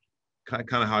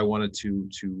kind of how I wanted to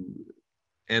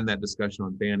end that discussion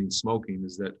on banning smoking,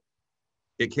 is that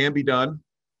it can be done.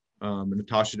 And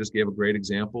Natasha just gave a great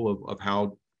example of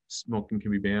how smoking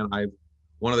can be banned.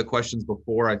 One of the questions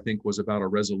before, I think, was about a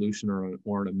resolution or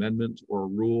an amendment or a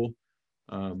rule.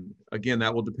 Again,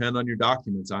 that will depend on your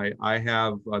documents. I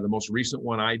have the most recent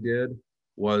one I did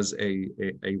was a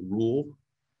rule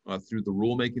through the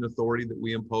rulemaking authority that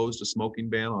we imposed a smoking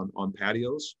ban on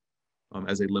patios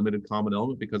as a limited common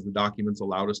element because the documents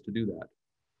allowed us to do that.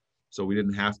 So we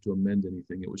didn't have to amend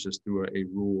anything. It was just through a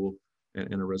rule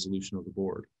and a resolution of the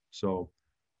board. So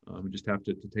we just have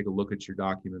to take a look at your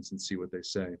documents and see what they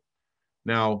say.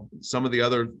 Now, some of the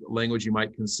other language you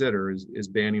might consider is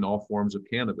banning all forms of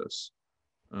cannabis.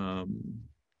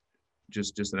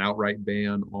 Just an outright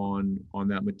ban on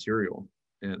that material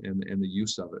and the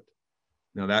use of it.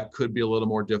 Now that could be a little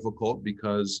more difficult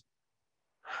because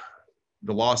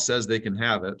the law says they can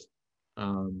have it,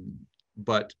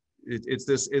 but it's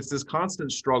this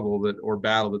constant struggle or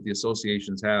battle that the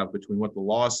associations have between what the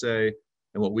laws say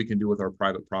and what we can do with our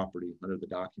private property under the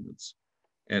documents.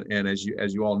 And as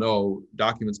you all know,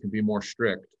 documents can be more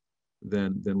strict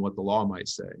than what the law might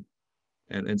say.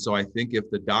 And so I think if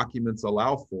the documents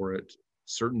allow for it,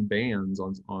 certain bans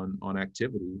on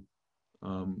activity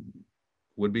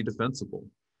would be defensible.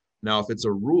 Now, if it's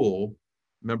a rule,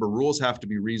 remember, rules have to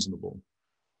be reasonable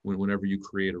whenever you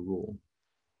create a rule.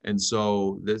 And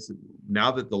so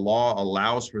now that the law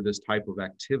allows for this type of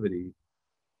activity,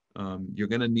 you're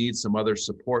going to need some other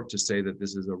support to say that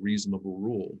this is a reasonable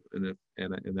rule. And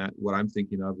that what I'm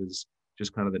thinking of is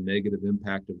just kind of the negative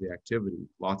impact of the activity.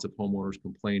 Lots of homeowners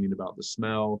complaining about the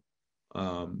smell,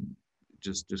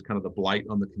 just kind of the blight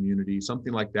on the community,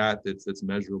 something like that's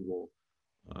measurable,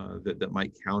 that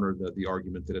might counter the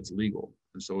argument that it's legal.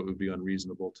 And so it would be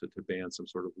unreasonable to ban some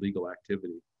sort of legal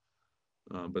activity.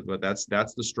 But that's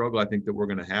the struggle I think that we're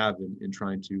going to have in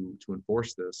trying to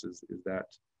enforce this is that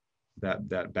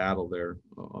battle there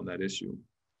on that issue.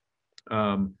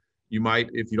 You might,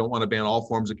 if you don't want to ban all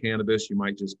forms of cannabis, you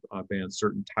might just ban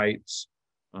certain types.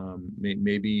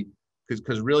 Maybe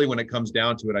because really when it comes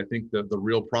down to it, I think the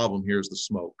real problem here is the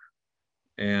smoke.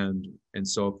 And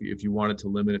so if you wanted to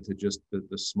limit it to just the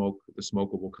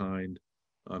smokable kind,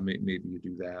 maybe you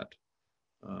do that.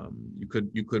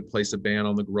 You could place a ban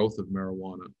on the growth of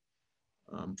marijuana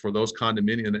for those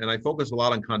condominiums, and I focus a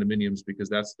lot on condominiums because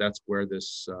that's where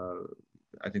this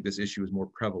I think this issue is more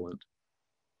prevalent.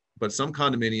 But some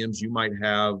condominiums you might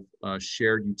have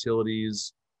shared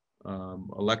utilities,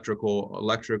 electric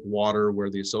water, where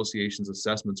the association's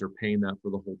assessments are paying that for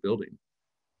the whole building.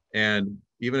 And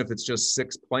even if it's just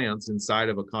 6 plants inside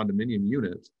of a condominium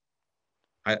unit,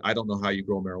 I don't know how you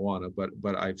grow marijuana,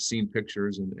 but I've seen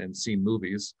pictures and seen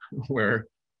movies where,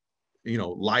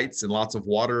 lights and lots of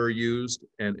water are used,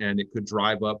 and it could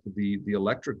drive up the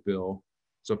electric bill.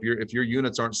 So if your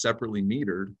units aren't separately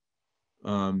metered,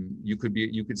 you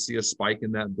could see a spike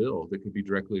in that bill that could be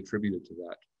directly attributed to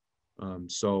that.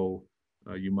 So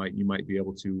you might be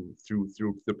able to, through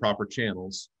the proper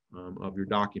channels of your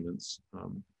documents,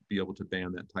 be able to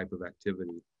ban that type of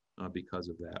activity because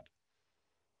of that.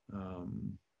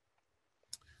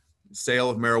 Sale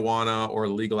of marijuana or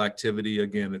illegal activity,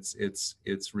 again,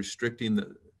 it's restricting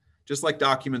the, just like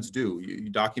documents do.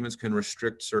 Documents can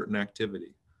restrict certain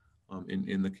activity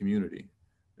in the community,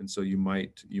 and so you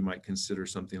might consider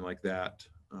something like that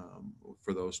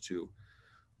for those two.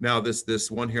 Now,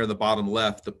 this one here on the bottom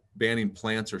left, the banning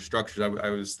plants or structures. I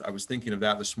was thinking of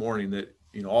that this morning. That,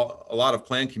 you know, a lot of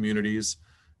plan communities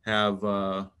have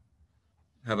a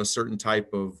certain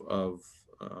type of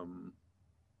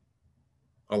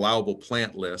allowable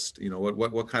plant list. You know,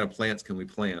 what kind of plants can we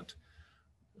plant?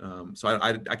 So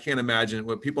I can't imagine,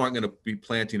 what people aren't going to be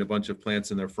planting a bunch of plants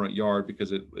in their front yard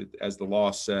because it as the law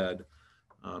said,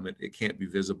 it can't be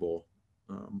visible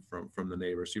from the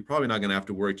neighbors. So you're probably not going to have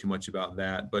to worry too much about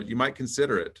that, but you might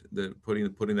consider it,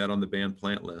 putting that on the banned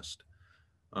plant list.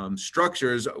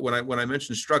 Structures, when I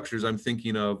mention structures, I'm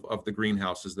thinking of the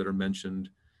greenhouses that are mentioned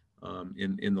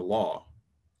in the law,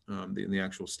 in the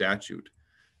actual statute.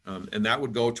 And that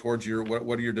would go towards your,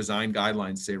 what do your design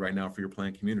guidelines say right now for your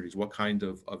planned communities? What kind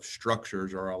of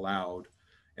structures are allowed?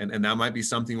 And that might be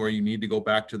something where you need to go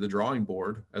back to the drawing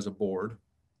board as a board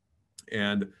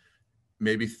and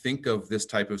maybe think of this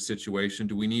type of situation.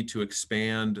 Do we need to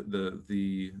expand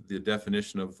the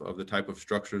definition of the type of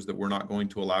structures that we're not going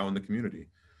to allow in the community,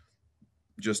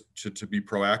 just to be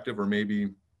proactive? Or maybe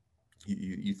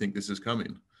you think this is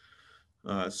coming.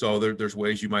 So there's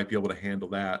ways you might be able to handle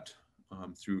that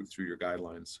through your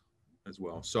guidelines as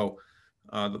well. So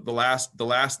the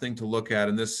last thing to look at,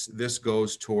 and this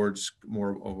goes towards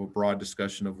more of a broad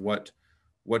discussion of what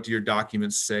do your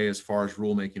documents say as far as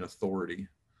rulemaking authority.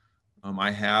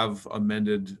 I have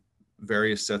amended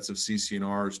various sets of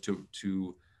CC&Rs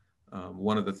to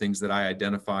one of the things that I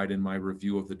identified in my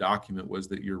review of the document was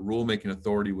that your rulemaking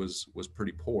authority was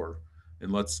pretty poor,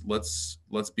 and let's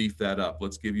beef that up.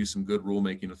 Let's give you some good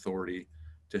rulemaking authority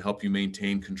to help you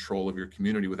maintain control of your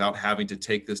community without having to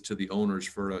take this to the owners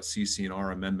for a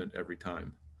CC&R amendment every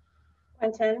time.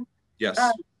 Quentin? Yes.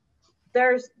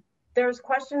 There's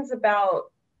questions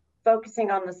about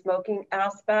focusing on the smoking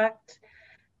aspect,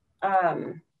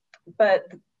 but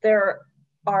there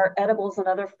are edibles and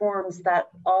other forms that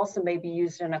also may be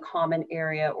used in a common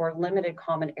area or limited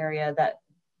common area that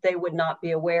they would not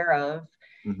be aware of.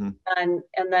 Mm-hmm. And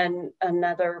then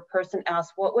another person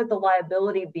asked, what would the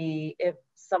liability be if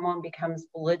someone becomes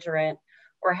belligerent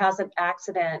or has an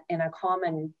accident in a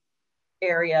common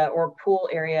area or pool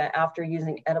area after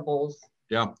using edibles?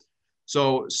 Yeah.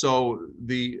 So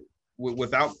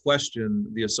without question,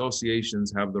 the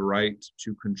associations have the right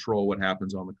to control what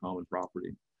happens on the common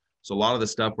property. So a lot of the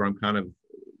stuff where I'm kind of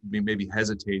maybe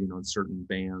hesitating on certain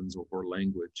bans or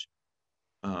language,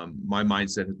 my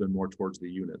mindset has been more towards the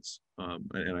units.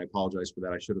 And I apologize for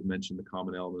that. I should have mentioned the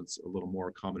common elements a little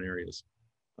more, common areas,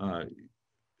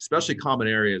 especially common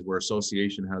areas where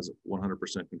association has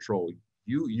 100% control.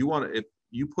 You want to, if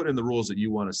you put in the rules that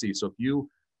you want to see. So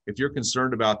if you're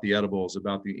concerned about the edibles,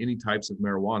 about any types of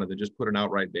marijuana, then just put an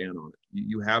outright ban on it.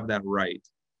 You have that right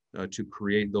to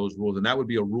create those rules, and that would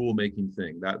be a rule-making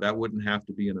thing. That wouldn't have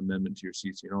to be an amendment to your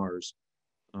CC&Rs.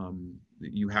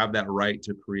 You have that right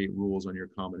to create rules on your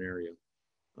common area,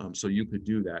 so you could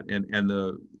do that. And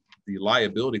the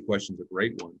liability question is a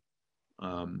great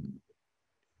one.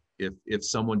 If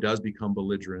someone does become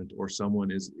belligerent or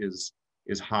someone is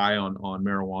high on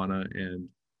marijuana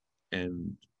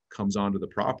and comes onto the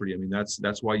property, I mean,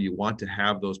 that's why you want to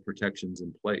have those protections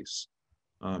in place.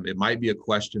 It might be a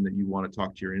question that you want to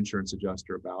talk to your insurance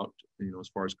adjuster about, as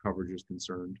far as coverage is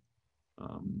concerned.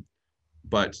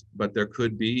 But there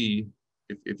could be,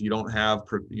 if you don't have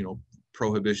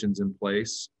prohibitions in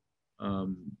place,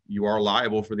 you are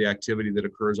liable for the activity that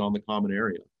occurs on the common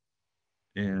area,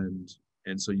 and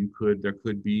so there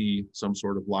could be some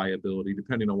sort of liability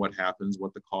depending on what happens,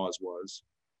 what the cause was.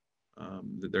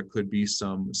 That there could be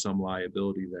some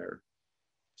liability there.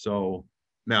 So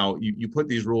now you put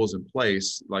these rules in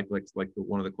place, like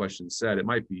one of the questions said, it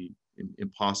might be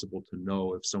impossible to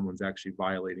know if someone's actually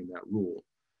violating that rule.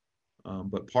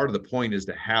 But part of the point is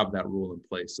to have that rule in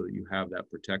place so that you have that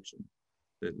protection.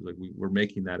 That we're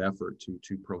making that effort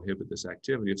to prohibit this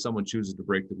activity. If someone chooses to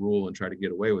break the rule and try to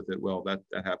get away with it, well, that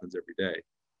happens every day.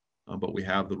 But we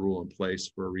have the rule in place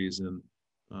for a reason,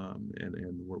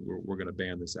 and we're going to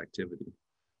ban this activity.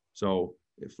 So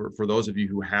for those of you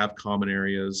who have common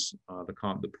areas,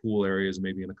 the pool areas,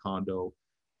 maybe in a condo,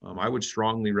 I would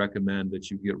strongly recommend that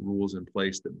you get rules in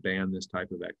place that ban this type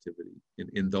of activity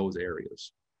in those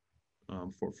areas,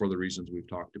 for the reasons we've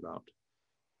talked about.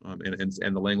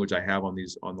 And the language I have on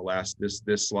this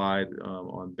slide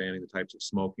on banning the types of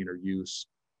smoking or use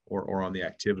or on the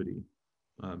activity,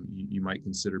 you might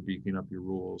consider beefing up your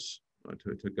rules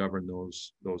to govern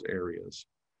those areas.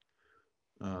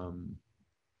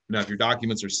 Now, if your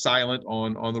documents are silent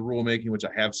on the rulemaking, which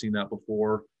I have seen that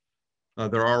before,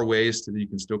 there are ways that you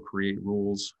can still create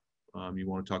rules. You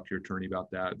want to talk to your attorney about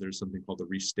that. There's something called the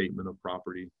restatement of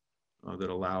property that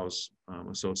allows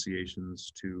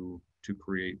associations to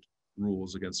create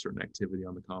rules against certain activity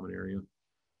on the common area.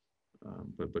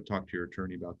 But talk to your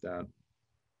attorney about that.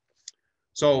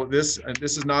 So this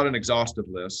is not an exhaustive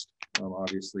list.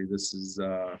 Obviously, this is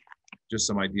just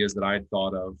some ideas that I had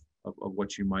thought of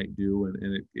what you might do,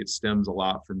 and it stems a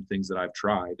lot from things that I've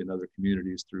tried in other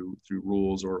communities through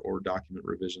rules or document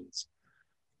revisions.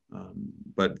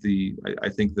 But I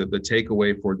think that the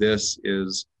takeaway for this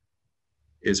is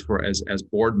for as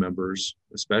board members,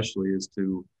 especially, is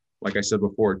to, like I said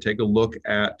before, take a look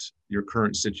at your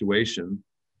current situation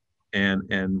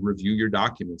and review your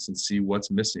documents and see what's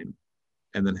missing,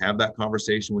 and then have that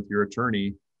conversation with your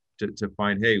attorney to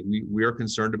find, hey, we are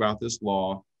concerned about this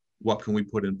law. What can we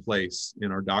put in place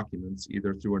in our documents,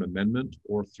 either through an amendment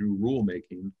or through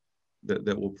rulemaking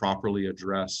that will properly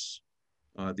address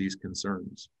these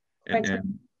concerns?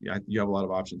 And yeah, you have a lot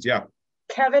of options. Yeah.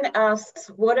 Kevin asks,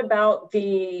 what about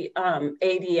the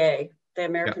ADA, the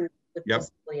American with Yep.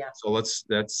 Disability Act? So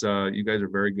that's you guys are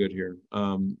very good here.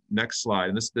 Next slide,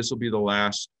 and this will be the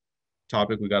last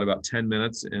topic. We got about 10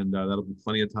 minutes, and that'll be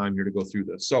plenty of time here to go through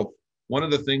this. So one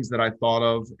of the things that I thought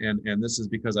of, and this is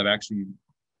because I've actually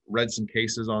read some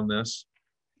cases on this,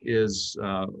 is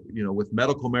with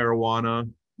medical marijuana,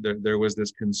 there was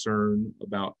this concern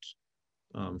about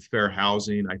fair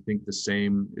housing. I think the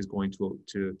same is going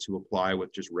to apply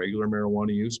with just regular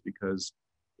marijuana use, because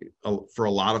for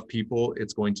a lot of people,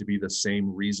 it's going to be the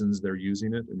same reasons they're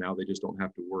using it, and now they just don't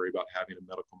have to worry about having a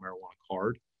medical marijuana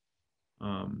card.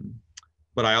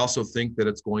 But I also think that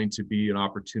it's going to be an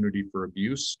opportunity for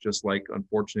abuse, just like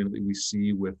unfortunately we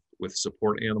see with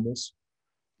support animals,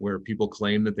 where people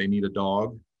claim that they need a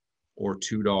dog or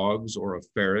 2 dogs or a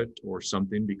ferret or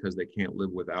something because they can't live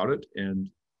without it. And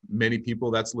many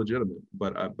people, that's legitimate,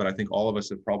 but I think all of us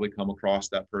have probably come across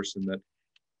that person that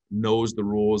knows the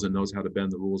rules and knows how to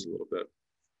bend the rules a little bit.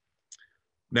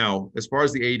 Now, as far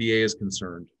as the ADA is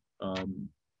concerned,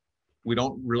 we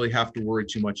don't really have to worry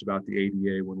too much about the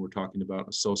ADA when we're talking about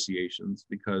associations,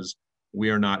 because we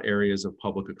are not areas of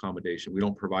public accommodation. We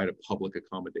don't provide a public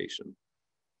accommodation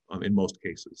in most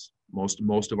cases.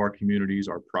 Most of our communities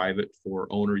are private for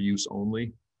owner use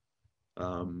only.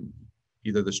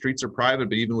 Either the streets are private,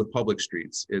 but even with public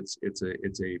streets, it's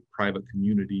a private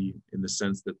community in the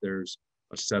sense that there's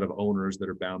a set of owners that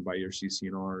are bound by your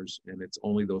CC&Rs, and it's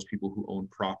only those people who own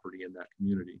property in that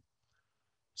community.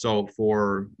 So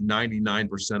for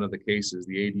 99% of the cases,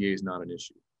 the ADA is not an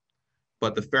issue.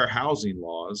 But the fair housing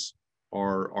laws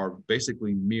are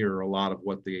basically mirror a lot of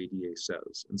what the ADA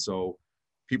says. And so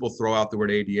people throw out the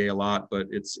word ADA a lot, but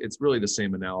it's really the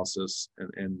same analysis,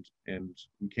 and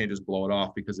we can't just blow it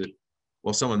off because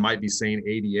someone might be saying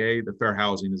ADA, the fair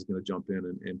housing is going to jump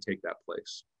in and take that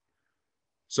place.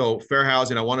 So fair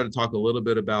housing, I wanted to talk a little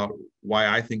bit about why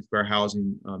I think fair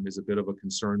housing is a bit of a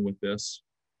concern with this.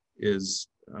 Is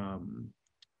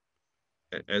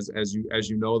as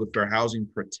you know, the fair housing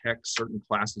protects certain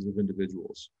classes of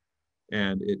individuals,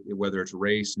 and whether it's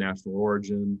race, national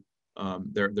origin.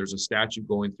 There's a statute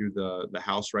going through the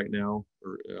House right now,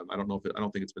 or I don't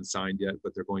think it's been signed yet,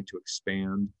 but they're going to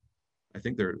expand. I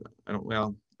think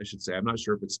I should say, I'm not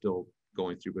sure if it's still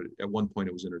going through, but at one point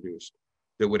it was introduced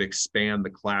that would expand the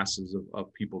classes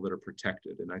of people that are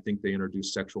protected. And I think they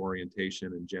introduced sexual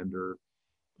orientation and gender,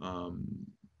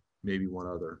 maybe one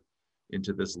other,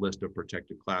 into this list of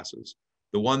protected classes.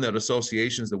 The one that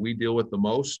associations that we deal with the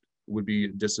most would be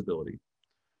disability.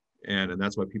 And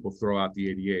that's why people throw out the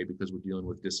ADA, because we're dealing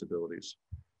with disabilities.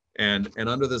 And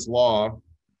under this law,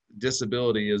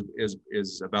 disability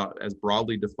is about as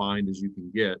broadly defined as you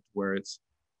can get, where it's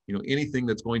anything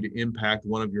that's going to impact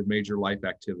one of your major life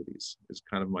activities is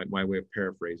kind of my way of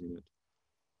paraphrasing it.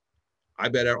 I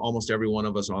bet almost every one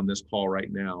of us on this call right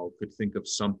now could think of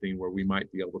something where we might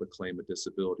be able to claim a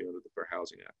disability under the Fair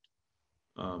Housing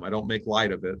Act. I don't make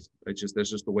light of it. That's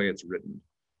just the way it's written,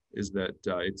 is that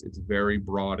it's very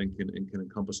broad and can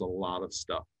encompass a lot of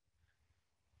stuff.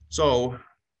 So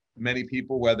many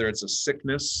people, whether it's a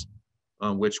sickness,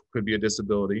 which could be a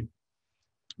disability,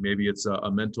 maybe it's a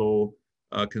mental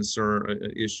concern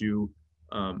issue,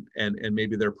 and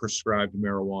maybe they're prescribed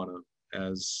marijuana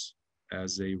as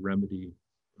a remedy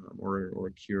or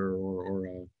a cure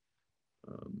or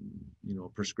you know, a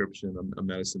prescription, a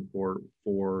medicine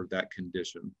for that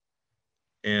condition.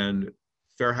 And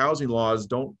fair housing laws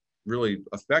don't really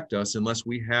affect us unless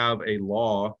we have a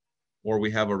law or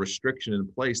we have a restriction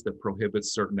in place that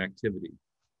prohibits certain activity.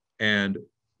 And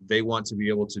they want to be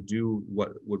able to do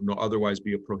what would otherwise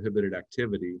be a prohibited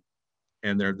activity.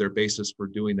 And their basis for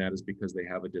doing that is because they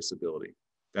have a disability.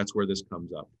 That's where this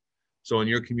comes up. So in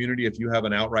your community, if you have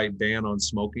an outright ban on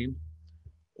smoking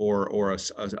or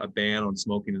a ban on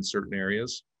smoking in certain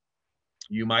areas,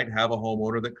 you might have a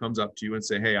homeowner that comes up to you and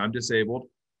say, hey, I'm disabled.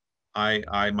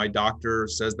 My doctor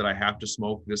says that I have to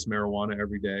smoke this marijuana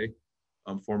every day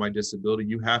for my disability.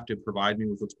 You have to provide me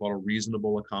with what's called a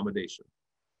reasonable accommodation.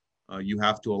 You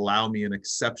have to allow me an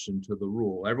exception to the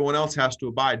rule. Everyone else has to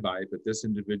abide by it, but this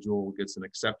individual gets an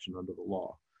exception under the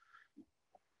law.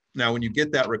 Now, when you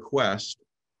get that request,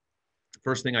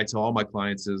 first thing I tell all my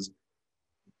clients is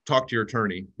talk to your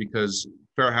attorney, because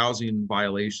fair housing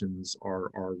violations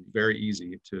are very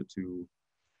easy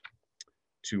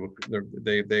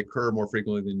they occur more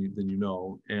frequently than you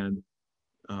know. And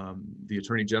the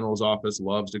Attorney General's office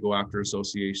loves to go after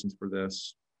associations for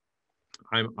this.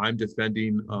 I'm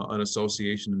defending an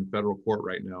association in federal court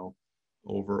right now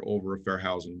over a fair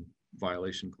housing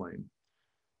violation claim.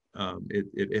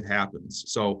 It happens.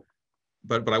 So,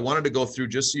 but I wanted to go through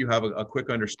just so you have a quick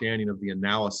understanding of the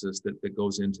analysis that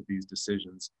goes into these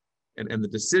decisions. And the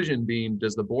decision being,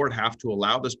 does the board have to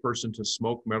allow this person to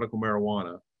smoke medical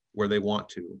marijuana where they want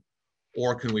to,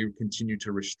 or can we continue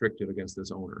to restrict it against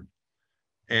this owner?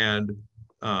 And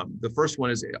the first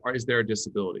one is there a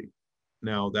disability?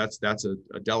 Now that's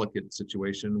a delicate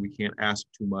situation. We can't ask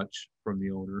too much from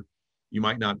the owner. You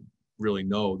might not really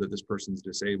know that this person's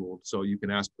disabled. So you can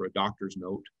ask for a doctor's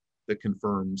note that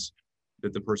confirms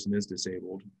that the person is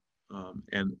disabled.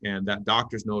 And that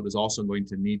doctor's note is also going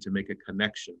to need to make a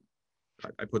connection.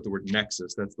 I put the word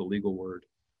nexus, that's the legal word,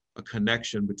 a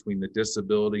connection between the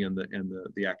disability and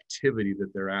the activity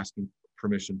that they're asking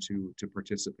permission to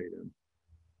participate in.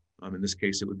 In this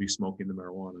case, it would be smoking the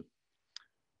marijuana.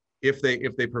 If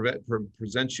they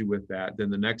present you with that, then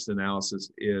the next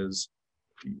analysis is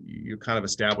you kind of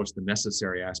establish the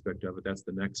necessary aspect of it. That's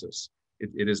the nexus.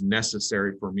 It is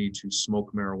necessary for me to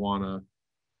smoke marijuana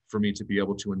for me to be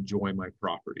able to enjoy my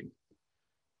property.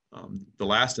 The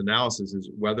last analysis is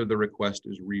whether the request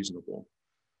is reasonable.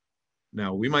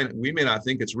 Now, we may not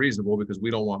think it's reasonable because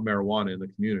we don't want marijuana in the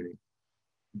community,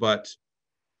 but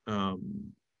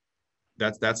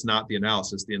that's not the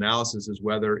analysis. The analysis is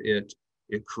whether it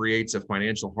creates a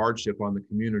financial hardship on the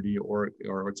community or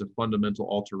it's a fundamental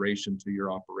alteration to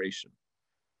your operation.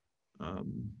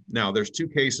 Now, there's two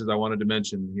cases I wanted to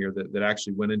mention here that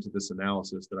actually went into this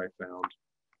analysis that I found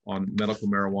on medical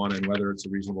marijuana and whether it's a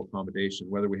reasonable accommodation,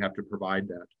 whether we have to provide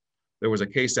that. There was a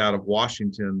case out of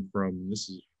Washington from, this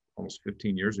is almost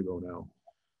 15 years ago now,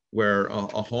 where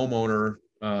a homeowner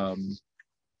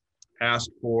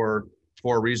asked for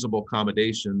a reasonable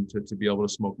accommodation to be able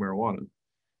to smoke marijuana.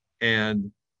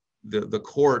 And the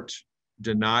court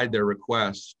denied their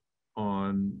request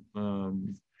on, I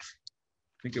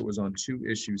think it was on two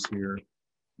issues here.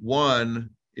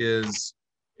 One is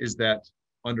that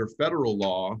under federal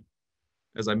law,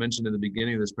 as I mentioned in the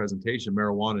beginning of this presentation,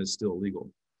 marijuana is still illegal.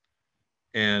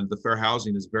 And the fair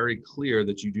housing is very clear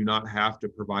that you do not have to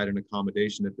provide an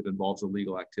accommodation if it involves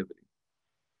illegal activity.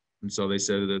 And so they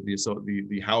said that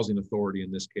the housing authority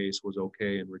in this case was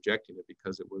okay in rejecting it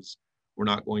because we're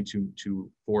not going to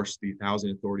force the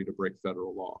housing authority to break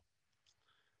federal law.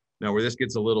 Now, where this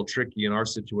gets a little tricky in our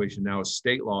situation now is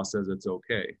state law says it's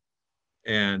okay.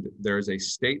 And there's a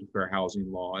state fair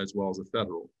housing law as well as a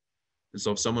federal. And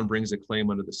so if someone brings a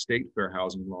claim under the state fair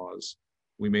housing laws,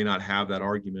 we may not have that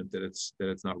argument that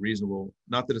it's not reasonable.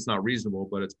 Not that it's not reasonable,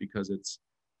 but it's because it's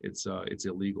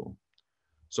illegal.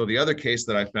 So the other case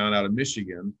that I found out of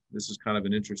Michigan, this is kind of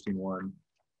an interesting one.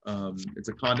 It's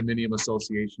a condominium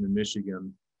association in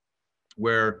Michigan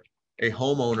where a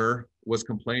homeowner was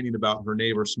complaining about her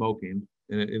neighbor smoking,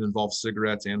 and it involves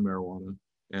cigarettes and marijuana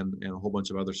and a whole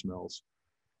bunch of other smells,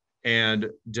 and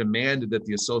demanded that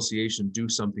the association do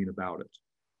something about it.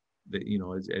 That, you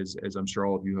know, as I'm sure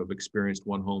all of you have experienced,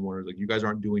 one homeowner like, you guys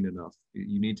aren't doing enough.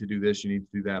 You need to do this, you need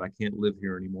to do that. I can't live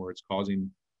here anymore. It's causing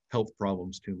health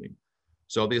problems to me.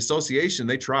 So the association,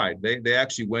 they tried. They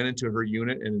actually went into her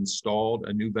unit and installed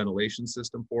a new ventilation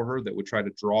system for her that would try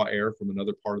to draw air from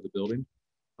another part of the building.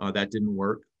 That didn't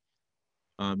work.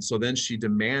 So then she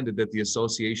demanded that the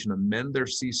association amend their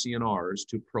CC&Rs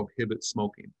to prohibit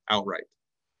smoking outright.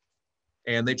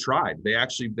 And they tried. They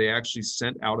actually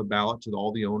sent out a ballot to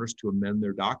all the owners to amend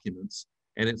their documents,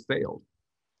 and it failed.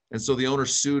 And so the owner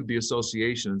sued the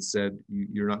association and said,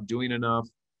 you're not doing enough.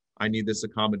 I need this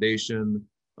accommodation.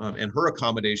 And her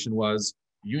accommodation was,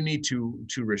 you need to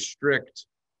restrict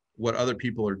what other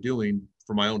people are doing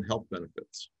for my own health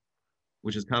benefits,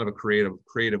 which is kind of a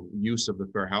creative use of the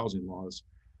fair housing laws.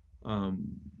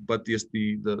 But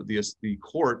the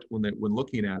court, when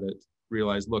looking at it,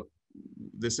 realized, look,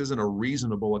 this isn't a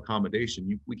reasonable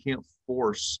accommodation. We can't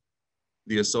force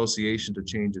the association to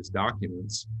change its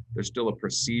documents. There's still a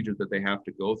procedure that they have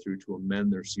to go through to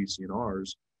amend their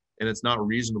CC&Rs, and it's not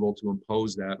reasonable to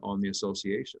impose that on the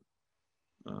association.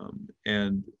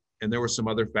 And there were some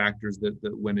other factors that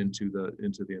went into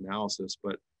the analysis,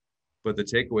 but the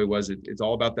takeaway was it's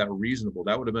all about that reasonable.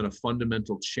 That would have been a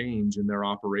fundamental change in their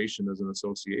operation as an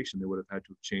association. They would have had to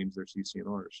have changed their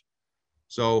CC&Rs.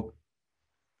 So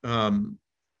kind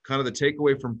of the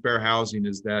takeaway from fair housing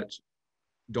is that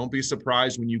don't be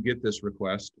surprised when you get this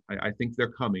request. I think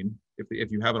they're coming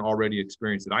if you haven't already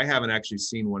experienced it. I haven't actually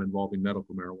seen one involving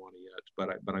medical marijuana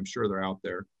yet, but I'm sure they're out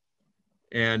there.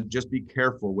 And just be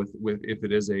careful with if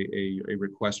it is a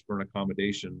request for an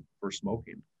accommodation for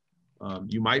smoking.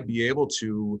 You might be able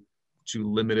to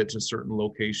limit it to certain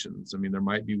locations. I mean, there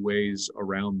might be ways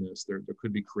around this. There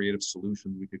could be creative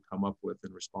solutions we could come up with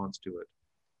in response to it.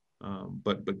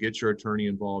 But get your attorney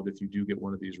involved if you do get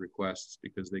one of these requests,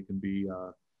 because they can be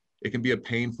it can be a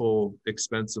painful,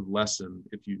 expensive lesson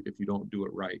if you don't do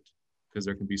it right, because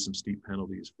there can be some steep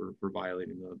penalties for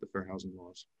violating the fair housing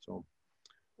laws. So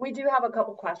we do have a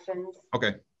couple questions.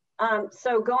 Okay.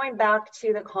 So going back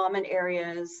to the common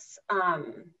areas,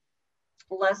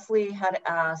 Leslie had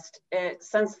asked,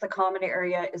 since the common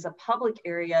area is a public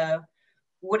area,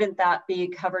 wouldn't that be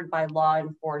covered by law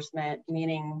enforcement?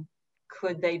 Meaning,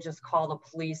 could they just call the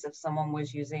police if someone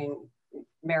was using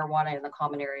marijuana in the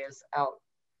common areas out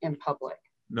in public?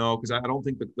 No, because I don't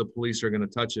think that the police are going to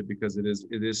touch it, because it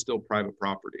is still private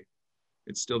property.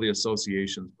 It's still the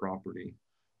association's property.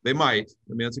 They might.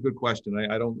 I mean, that's a good question.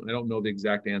 I don't know the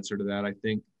exact answer to that.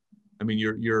 I mean,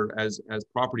 you're as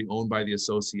property owned by the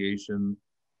association,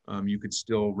 you could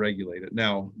still regulate it.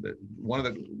 Now,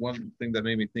 one thing that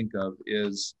made me think of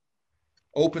is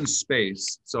open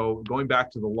space. So going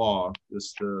back to the law,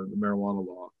 the marijuana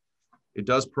law, it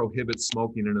does prohibit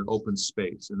smoking in an open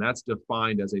space, and that's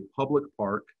defined as a public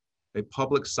park, a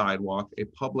public sidewalk, a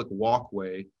public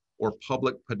walkway, or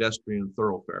public pedestrian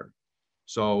thoroughfare.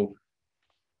 So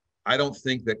I don't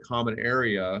think that common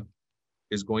area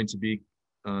is going to be,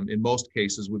 in most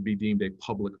cases, would be deemed a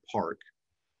public park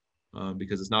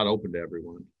because it's not open to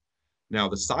everyone. Now,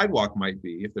 the sidewalk might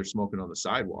be if they're smoking on the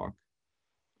sidewalk.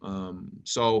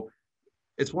 So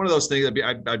it's one of those things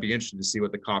I'd be interested to see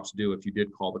what the cops do if you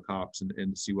did call the cops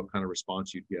and see what kind of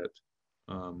response you'd get.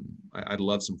 I'd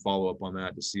love some follow-up on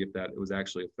that to see if it was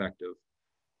actually effective.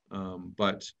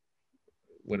 But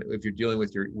if you're dealing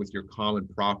with your common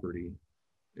property,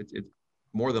 it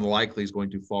more than likely is going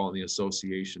to fall on the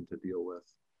association to deal with.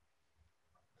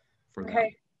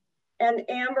 Okay. And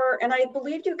Amber, and I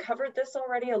believe you covered this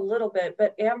already a little bit,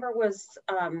 but Amber was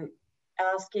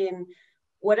asking,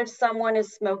 what if someone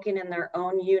is smoking in their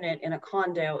own unit in a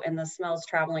condo and the smell's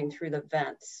traveling through the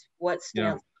vents? What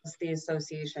stance does the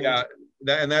association? Yeah,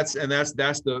 that's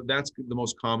the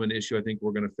most common issue I think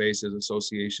we're going to face as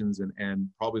associations, and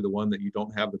probably the one that you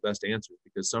don't have the best answers,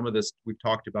 because some of this we've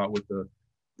talked about with the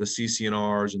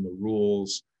CC&Rs and the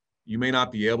rules. You may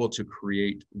not be able to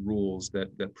create rules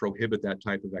that prohibit that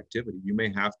type of activity. You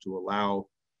may have to allow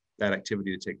that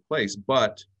activity to take place,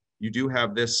 but you do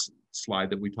have this slide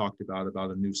that we talked about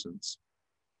a nuisance.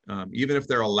 Even if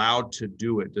they're allowed to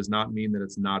do it, does not mean that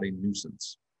it's not a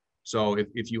nuisance. So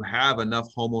if you have enough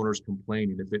homeowners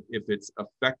complaining, if it's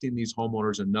affecting these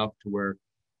homeowners enough to where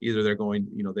either they're going,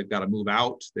 they've got to move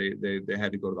out, they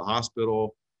had to go to the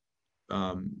hospital,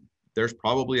 there's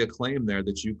probably a claim there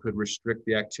that you could restrict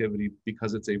the activity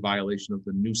because it's a violation of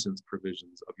the nuisance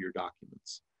provisions of your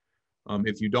documents.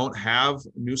 If you don't have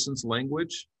nuisance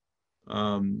language,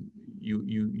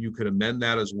 you could amend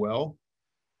that as well,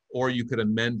 or you could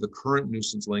amend the current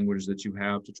nuisance language that you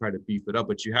have to try to beef it up.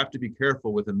 But you have to be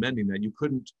careful with amending that. You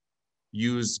couldn't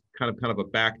use kind of a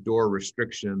backdoor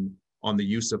restriction on the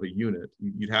use of a unit.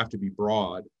 You'd have to be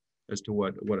broad as to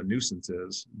what a nuisance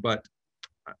is. But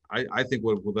I think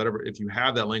whatever, if you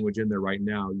have that language in there right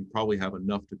now, you probably have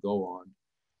enough to go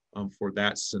on for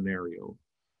that scenario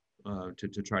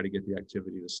to try to get the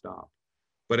activity to stop.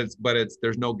 But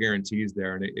there's no guarantees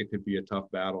there, and it could be a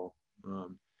tough battle.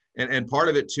 And part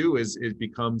of it too is it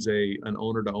becomes an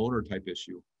owner to owner type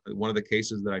issue. One of the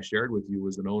cases that I shared with you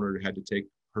was an owner had to take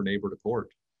her neighbor to court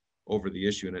over the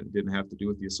issue, and it didn't have to do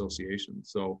with the association.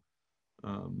 So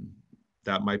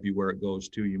that might be where it goes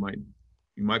to. You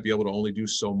might be able to only do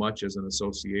so much as an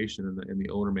association, and the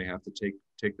owner may have to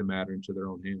take the matter into their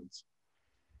own hands.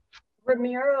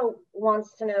 Ramiro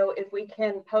wants to know if we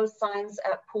can post signs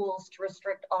at pools to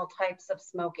restrict all types of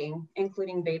smoking,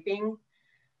 including vaping,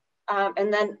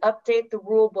 and then update the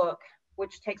rule book,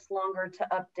 which takes longer to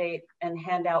update and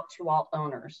hand out to all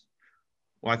owners.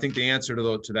 Well, I think the answer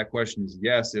to that question is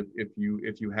yes. If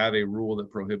you have a rule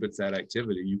that prohibits that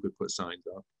activity, you could put signs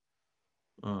up.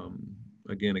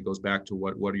 Again, it goes back to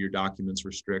what do your documents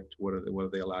restrict? What do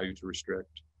they allow you to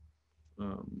restrict?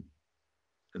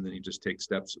 And then you just take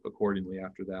steps accordingly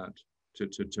after that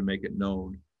to make it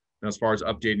known. Now, as far as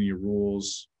updating your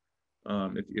rules,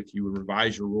 if you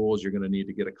revise your rules, you're going to need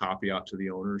to get a copy out to the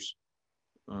owners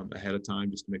ahead of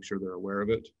time, just to make sure they're aware of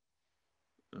it.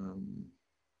 And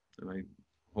I'm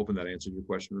hoping that answered your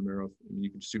question, Ramiro. I mean, you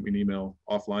can shoot me an email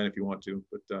offline if you want to,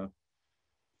 but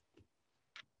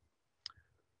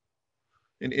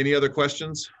any other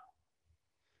questions?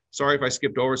 Sorry if I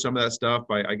skipped over some of that stuff.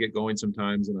 I get going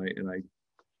sometimes, and I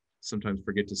sometimes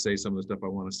forget to say some of the stuff I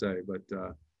want to say, but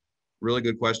really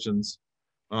good questions.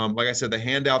 Like I said, the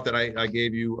handout that I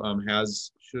gave you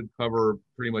should cover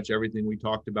pretty much everything we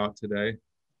talked about today.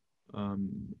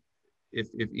 If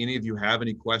any of you have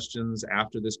any questions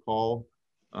after this call,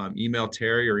 email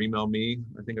Terry or email me.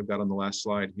 I think I've got on the last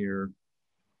slide here.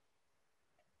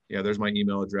 Yeah, there's my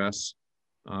email address.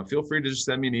 Feel free to just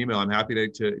send me an email. I'm happy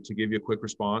to give you a quick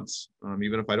response.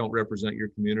 Even if I don't represent your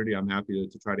community, I'm happy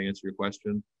to try to answer your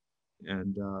question.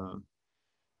 And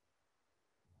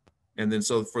then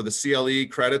so for the CLE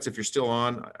credits, if you're still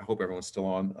on, I hope everyone's still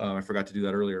on. I forgot to do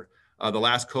that earlier. The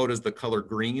last code is the color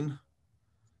green.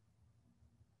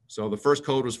 So the first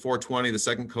code was 420. The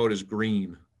second code is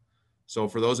green. So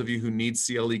for those of you who need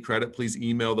CLE credit, please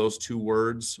email those 2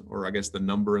 words, or I guess the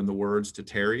number and the words, to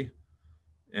Terry,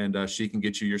 and she can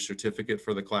get you your certificate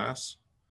for the class.